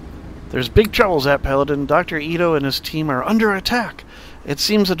 There's big trouble, Zapp Paladin. Dr. Ito and his team are under attack. It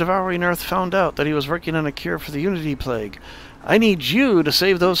seems the Devouring Earth found out that he was working on a cure for the Unity Plague. I need you to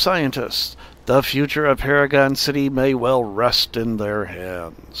save those scientists. The future of Paragon City may well rest in their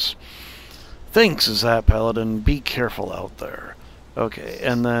hands. Thanks, Zapp Paladin. Be careful out there. Okay,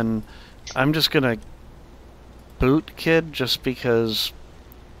 and then I'm just gonna boot Kid just because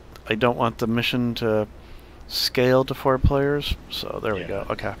I don't want the mission to scale to 4 players. So there we go.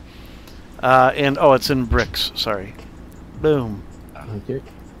 Okay. And oh, it's in bricks. Sorry. Boom. Okay.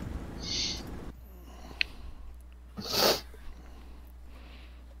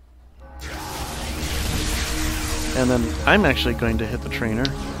 And then I'm actually going to hit the trainer.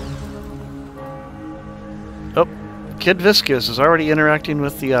 Oh, Kid Viscous is already interacting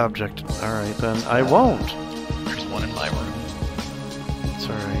with the object. Alright, then I won't. There's one in my room. It's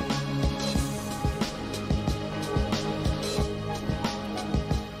alright.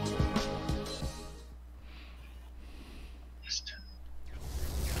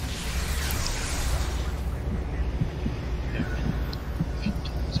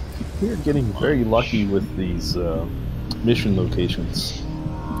 We're getting very lucky with these mission locations.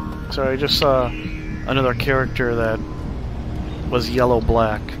 Sorry, I just saw another character that was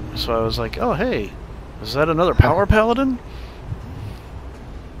yellow-black. So I was like, oh hey, is that another Power Paladin?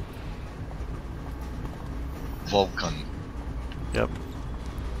 Vulcan. Yep.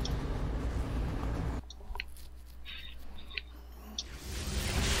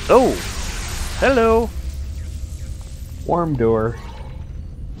 Oh! Hello! Warm door.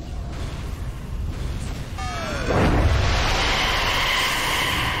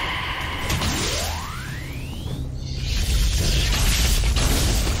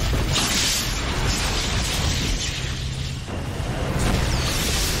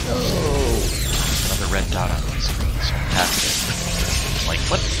 Another red dot on my screen, so I passed it. I'm like,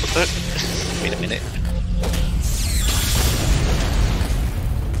 what? Wait a minute.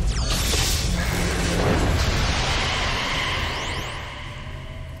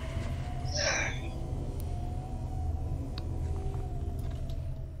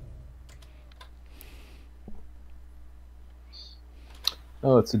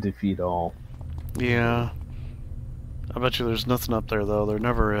 Oh, it's a defeat all. Yeah. I bet you there's nothing up there, though. There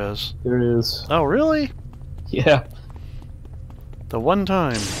never is. There is. Oh, really? Yeah. The one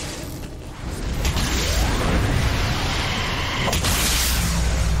time.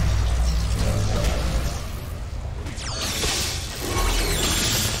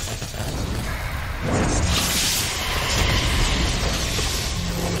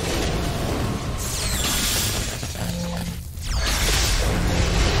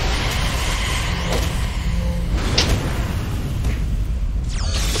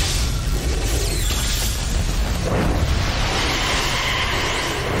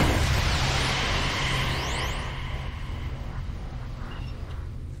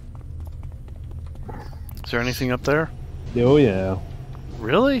 Is there anything up there? Oh yeah.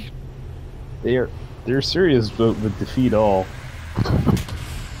 Really? They're serious but would defeat all.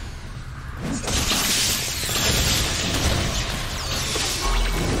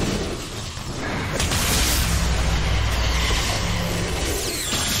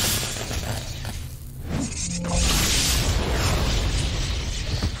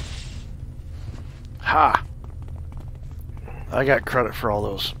 Ha! I got credit for all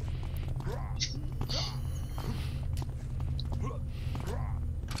those.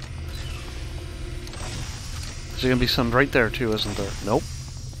 There's gonna be some right there too, isn't there? Nope.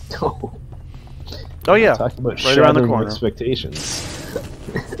 No. Oh yeah, Talking about right around the shattering corner. expectations.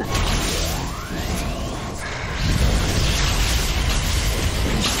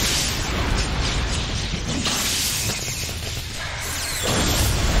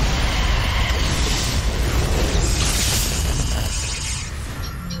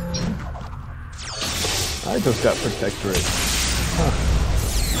 I just got protectorate. Huh.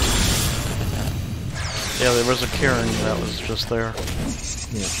 Yeah, there was a Karen that was just there.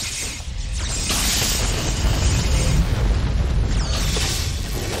 Yeah.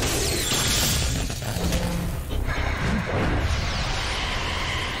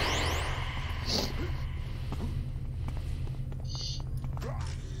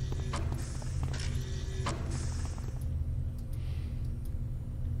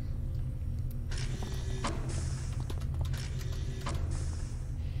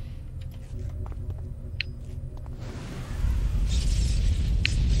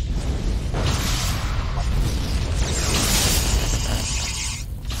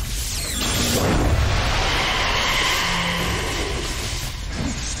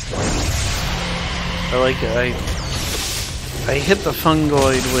 I hit the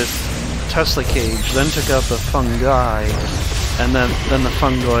fungoid with Tesla cage, then took out the fungi, and then the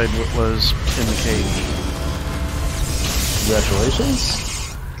fungoid was in the cage.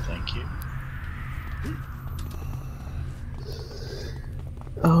 Congratulations. Thank you.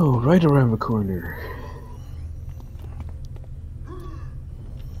 Oh, right around the corner.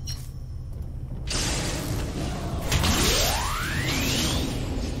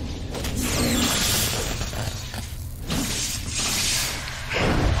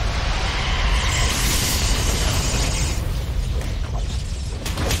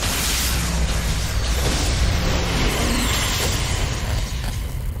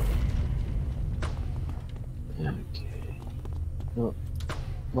 Oh,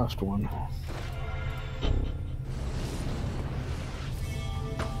 last one.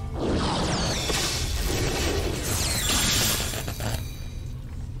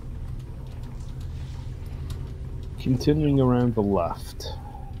 Continuing around the left.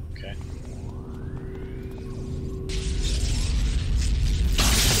 Okay.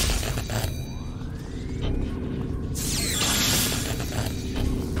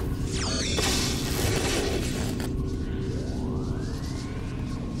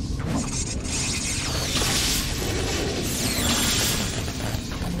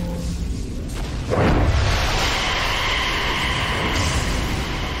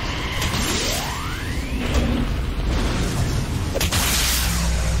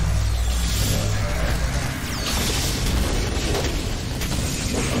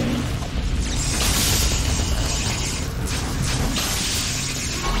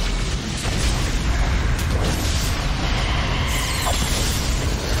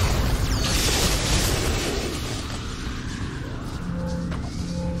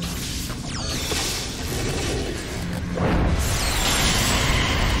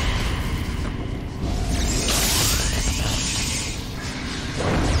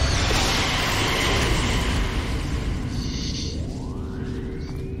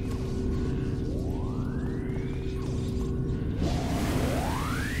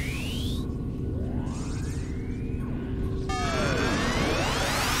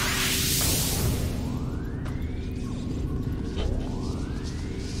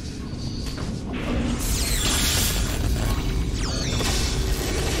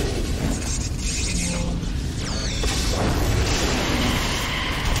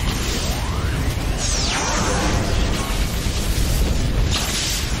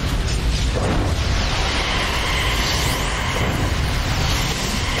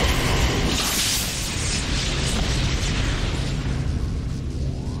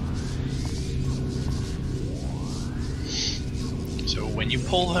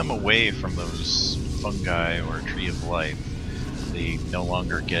 pull them away from those fungi or tree of life, they no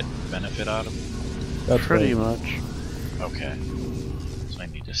longer get benefit out of them? That's Pretty right. much. Okay. So I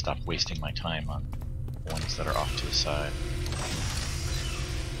need to stop wasting my time on ones that are off to the side.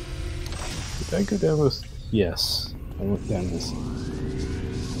 Did I go down this? Yes. I went down this.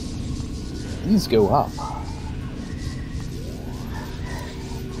 These go up.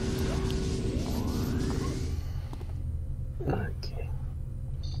 Okay.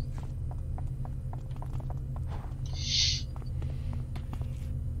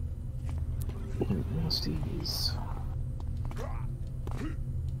 Nasties.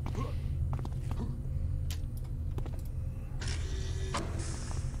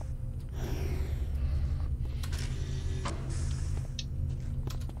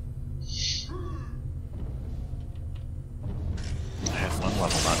 I had one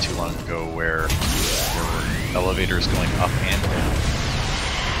level not too long ago where there were elevators going up and down.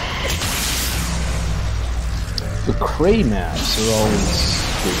 The Cray maps are always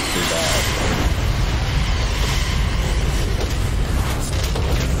good for that.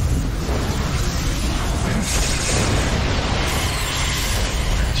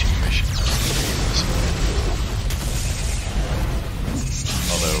 Two missions.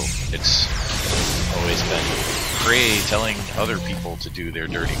 Although it's always been Cray telling other people to do their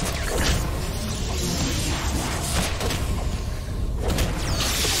dirty work.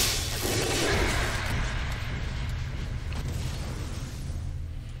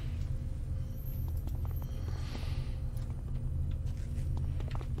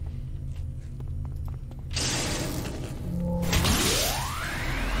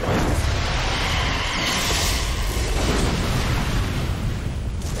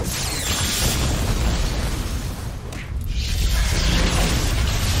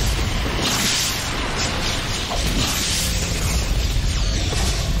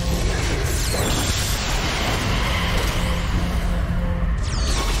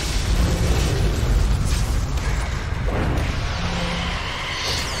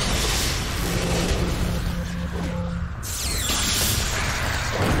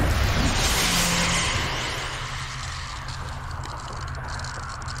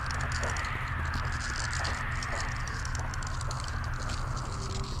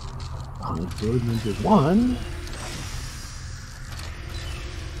 On door number 1.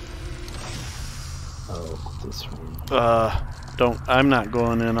 Oh, this one. I'm not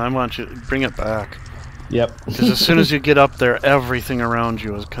going in. I want you to bring it back. Yep. Because as soon as you get up there, everything around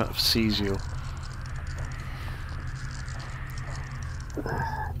you sees you.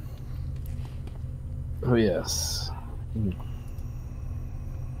 Oh, yes.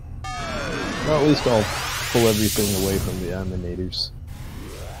 Well, at least I'll pull everything away from the Emanators.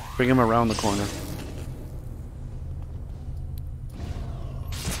 Bring him around the corner.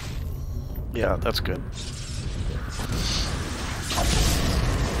 Yeah, that's good.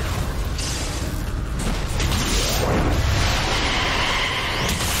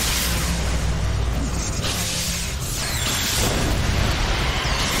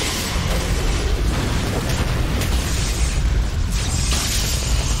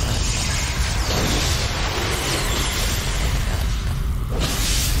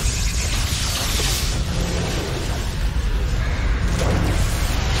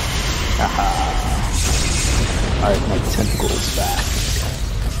 Alright, my tentacle is back.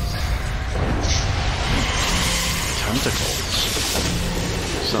 Tentacles.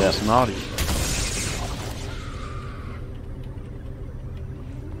 Sounds naughty.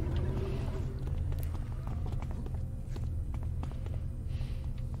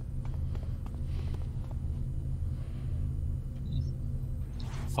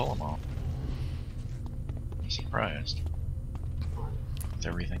 Pull them all. I'm surprised. With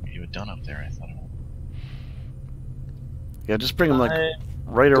everything that you had done up there, I thought it would. Yeah, just bring him like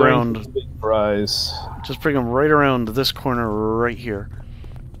right around. Big prize. Just bring them right around this corner right here.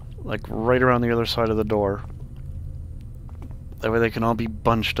 Like right around the other side of the door. That way they can all be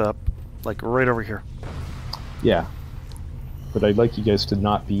bunched up. Like right over here. Yeah. But I'd like you guys to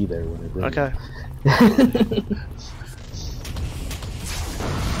not be there when I bring Okay.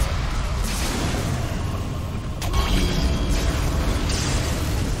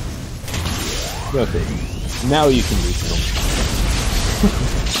 Okay. Now you can reach them.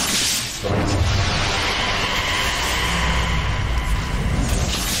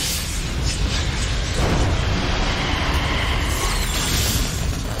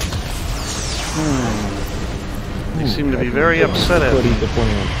 They seem to be very upset at me. The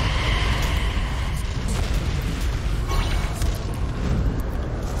plan.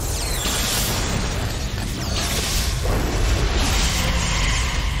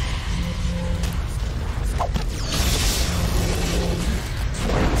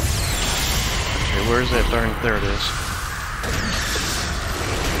 Where's that darn... There it is.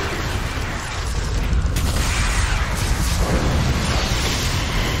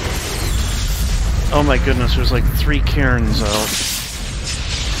 Oh my goodness, there's like 3 cairns out.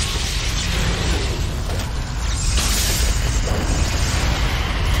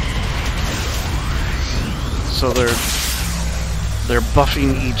 So they're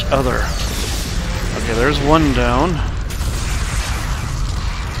buffing each other. Okay, there's one down.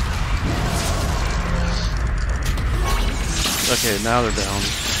 Okay, now they're down.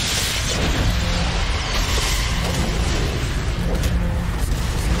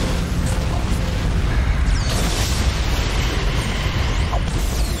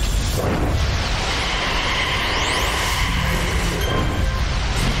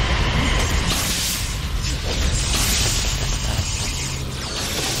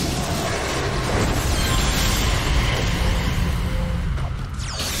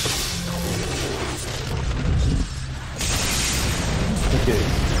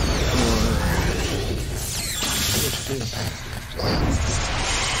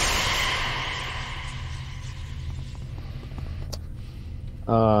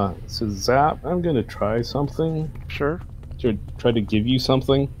 So Zapp, I'm gonna try something. Sure. To try to give you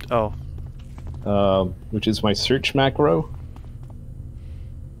something. Oh. Which is my search macro.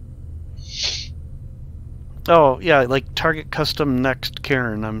 Oh, yeah, like target custom next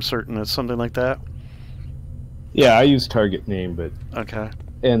cairn, I'm certain it's something like that. Yeah, I use target name, but... Okay.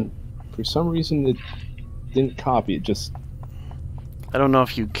 And for some reason it didn't copy, it just... I don't know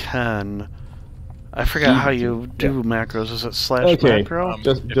if you can. I forgot how you do macros. Is it slash macro?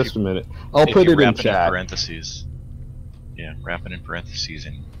 Just a minute. I'll put it in chat. Parentheses. Yeah, wrap it in parentheses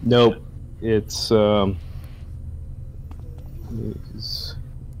and... Nope. It's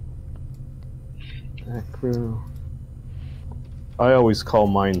macro. I always call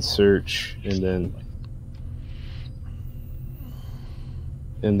mine search and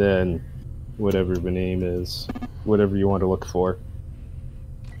then whatever the name is, whatever you want to look for.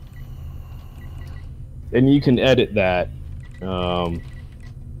 And you can edit that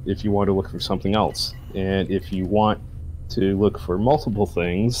if you want to look for something else. And if you want to look for multiple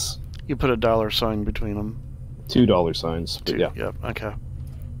things... You put a $sign between them. $2 but yeah. Yep, okay.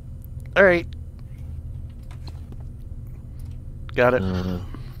 Alright. Got it. I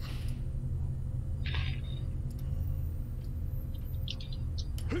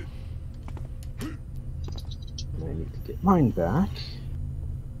need to get mine back.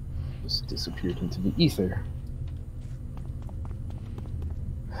 Just disappeared into the ether.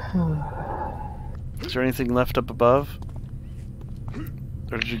 Is there anything left up above?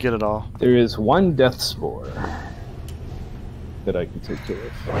 Or did you get it all? There is one death spore that I can take care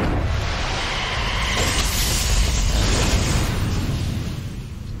of.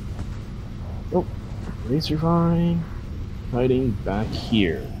 Oh, Razorvine hiding back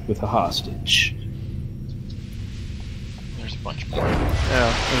here with a hostage. There's a bunch more.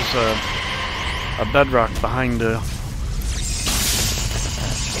 Yeah, there's a bedrock behind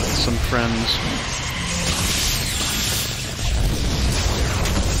some friends.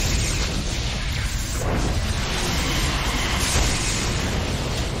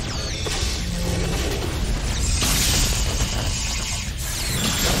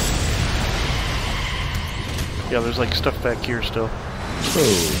 Yeah, there's like stuff back here still.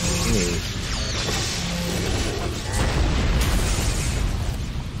 Oh,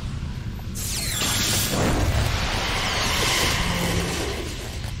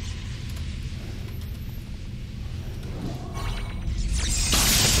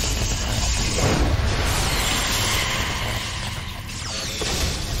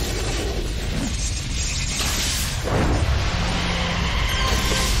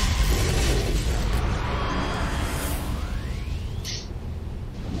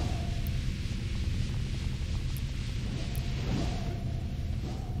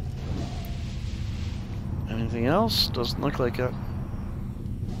 Anything else? Doesn't look like it.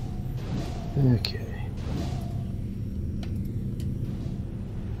 okay.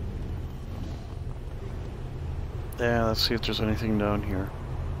 Yeah, let's see if there's anything down here.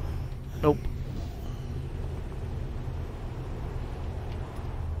 Nope.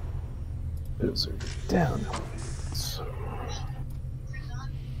 Those are down. So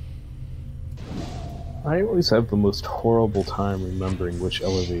I always have the most horrible time remembering which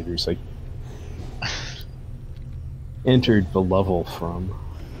elevators I entered the level from.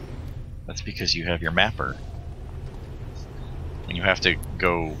 That's because you have your mapper. And you have to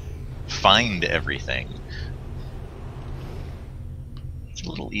go find everything. It's a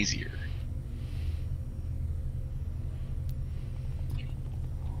little easier.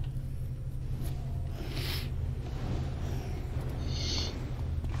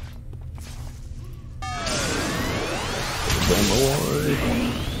 boy.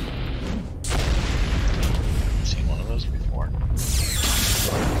 Seen one of those before.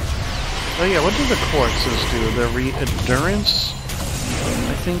 Oh yeah, what do the quartzes do? The re-endurance,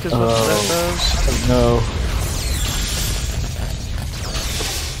 I think is what that does. No.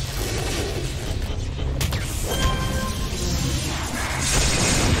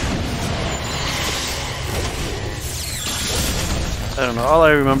 I don't know, all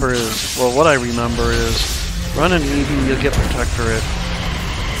I remember is, well, what I remember is run an Eden, you'll get Protectorate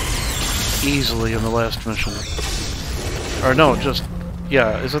easily in the last mission. Or no, just,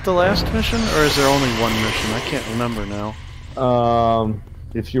 yeah, is it the last mission, or is there only one mission? I can't remember now.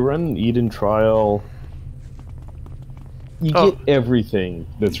 If you run an Eden trial, you get everything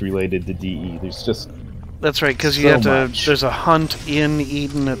that's related to DE. There's just that's right, because you so have to. much. There's a hunt in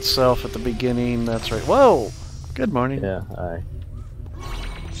Eden itself at the beginning. That's right. Whoa! Good morning. Yeah, I.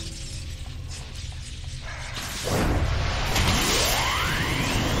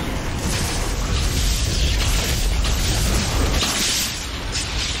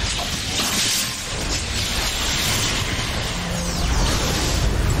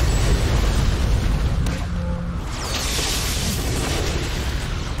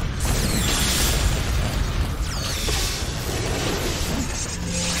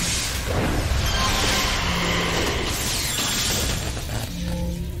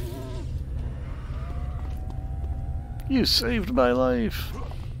 You saved my life.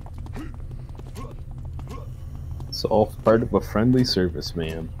 It's all part of a friendly service,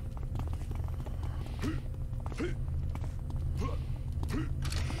 man.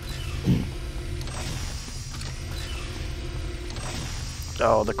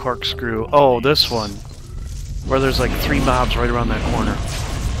 Oh, the corkscrew. Oh, this one. Where there's like 3 mobs right around that corner.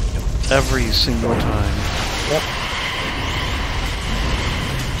 Every single time. Yep.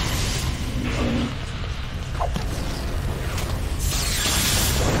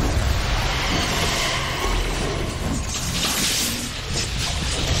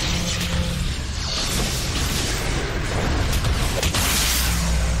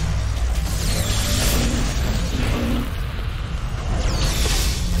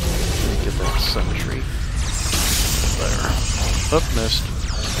 Get that sentry. There. Oop, missed.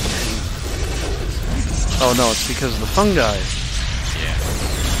 Oh no, it's because of the fungi. Yeah.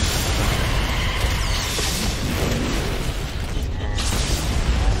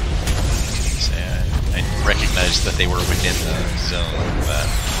 I recognized that they were within the zone of that.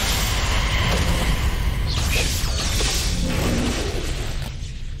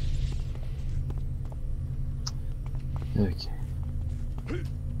 Okay.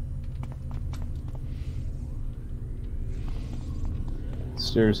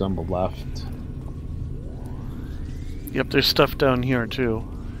 Stairs on the left. Yep, there's stuff down here too.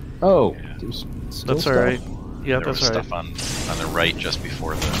 Oh, Yeah. there's still That's stuff? alright. Yeah, There was that's alright. stuff on the right just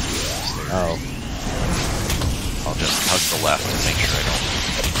before the stairs. Oh. I'll just hug the left to make sure I don't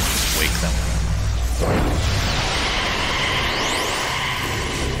wake them.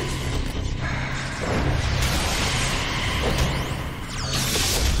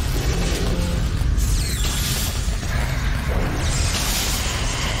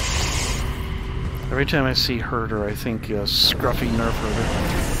 Every time I see Herder, I think scruffy nerf herder.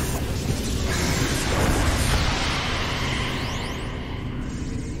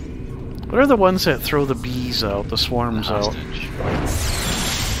 What are the ones that throw the bees out, the swarms out? Hostage.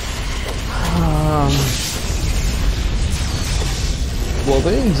 Well,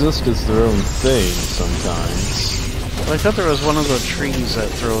 they exist as their own thing sometimes. I thought there was one of the trees that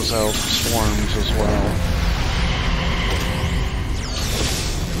throws out swarms as well.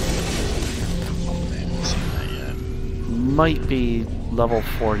 I haven't seen that yet. Might be level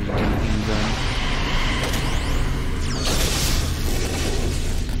 40 DE then.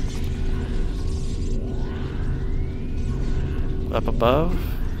 Up above?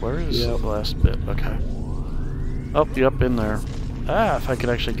 Where is the last bit? Okay. Oh, yep, in there. Ah, if I could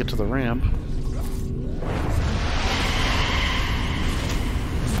actually get to the ramp.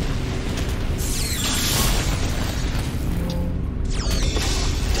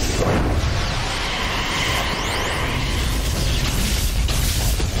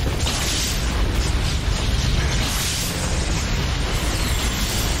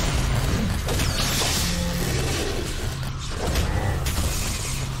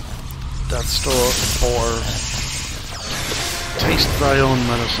 Death store or taste thy own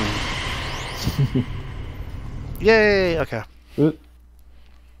medicine. Yay! Okay.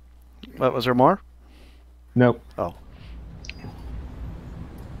 What, was there more? Nope. Oh.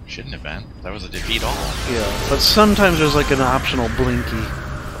 Shouldn't have been. That was a defeat all. Yeah, but sometimes there's like an optional blinky.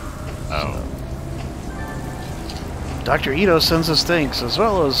 Oh. Dr. Ito sends us thanks, as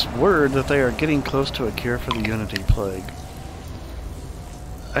well as word that they are getting close to a cure for the Unity Plague.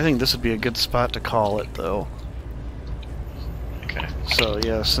 I think this would be a good spot to call it, though. Okay. So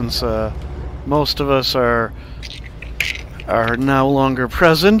yeah, since most of us are no longer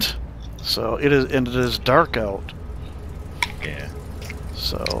present, so it is dark out. Yeah.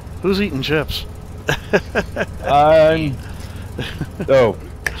 So who's eating chips? I'm. Oh,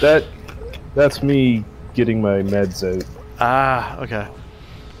 that's me getting my meds out. Ah, okay.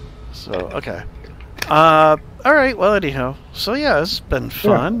 So okay. All right. Well, anyhow. So yeah, it's been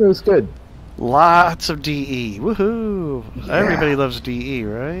fun. Yeah, it was good. Lots of DE. Woohoo! Yeah. Everybody loves DE,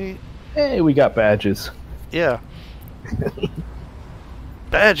 right? Hey, we got badges. Yeah.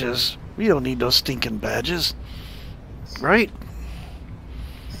 Badges? We don't need those stinking badges. Right?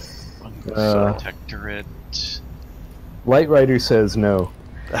 Protectorate. Light Rider says no.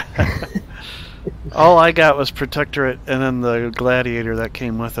 All I got was Protectorate and then the Gladiator that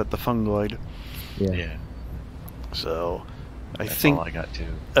came with it, the Fungoid. Yeah. So, I That's think all I got too.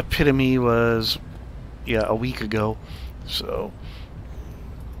 Epitome was, yeah, a week ago. So,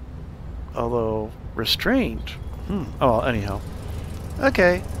 although Restrained. Oh, well, anyhow.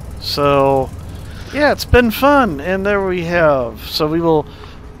 Okay, so, yeah, it's been fun, and there we have. So we will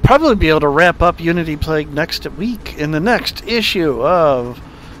probably be able to wrap up Unity Plague next week in the next issue of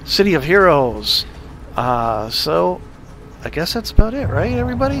City of Heroes. So, I guess that's about it, right,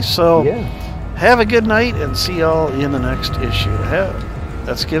 everybody? So, Yeah. have a good night, and see y'all in the next issue.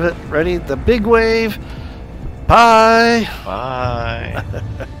 Let's give it ready. The big wave. Bye. Bye.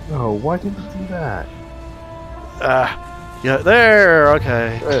 Oh, why did you do that? Yeah, there.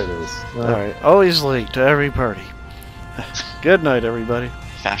 Okay. There it is. All right. Always late to every party. Good night, everybody.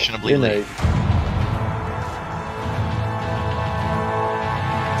 Fashionably Good late. night.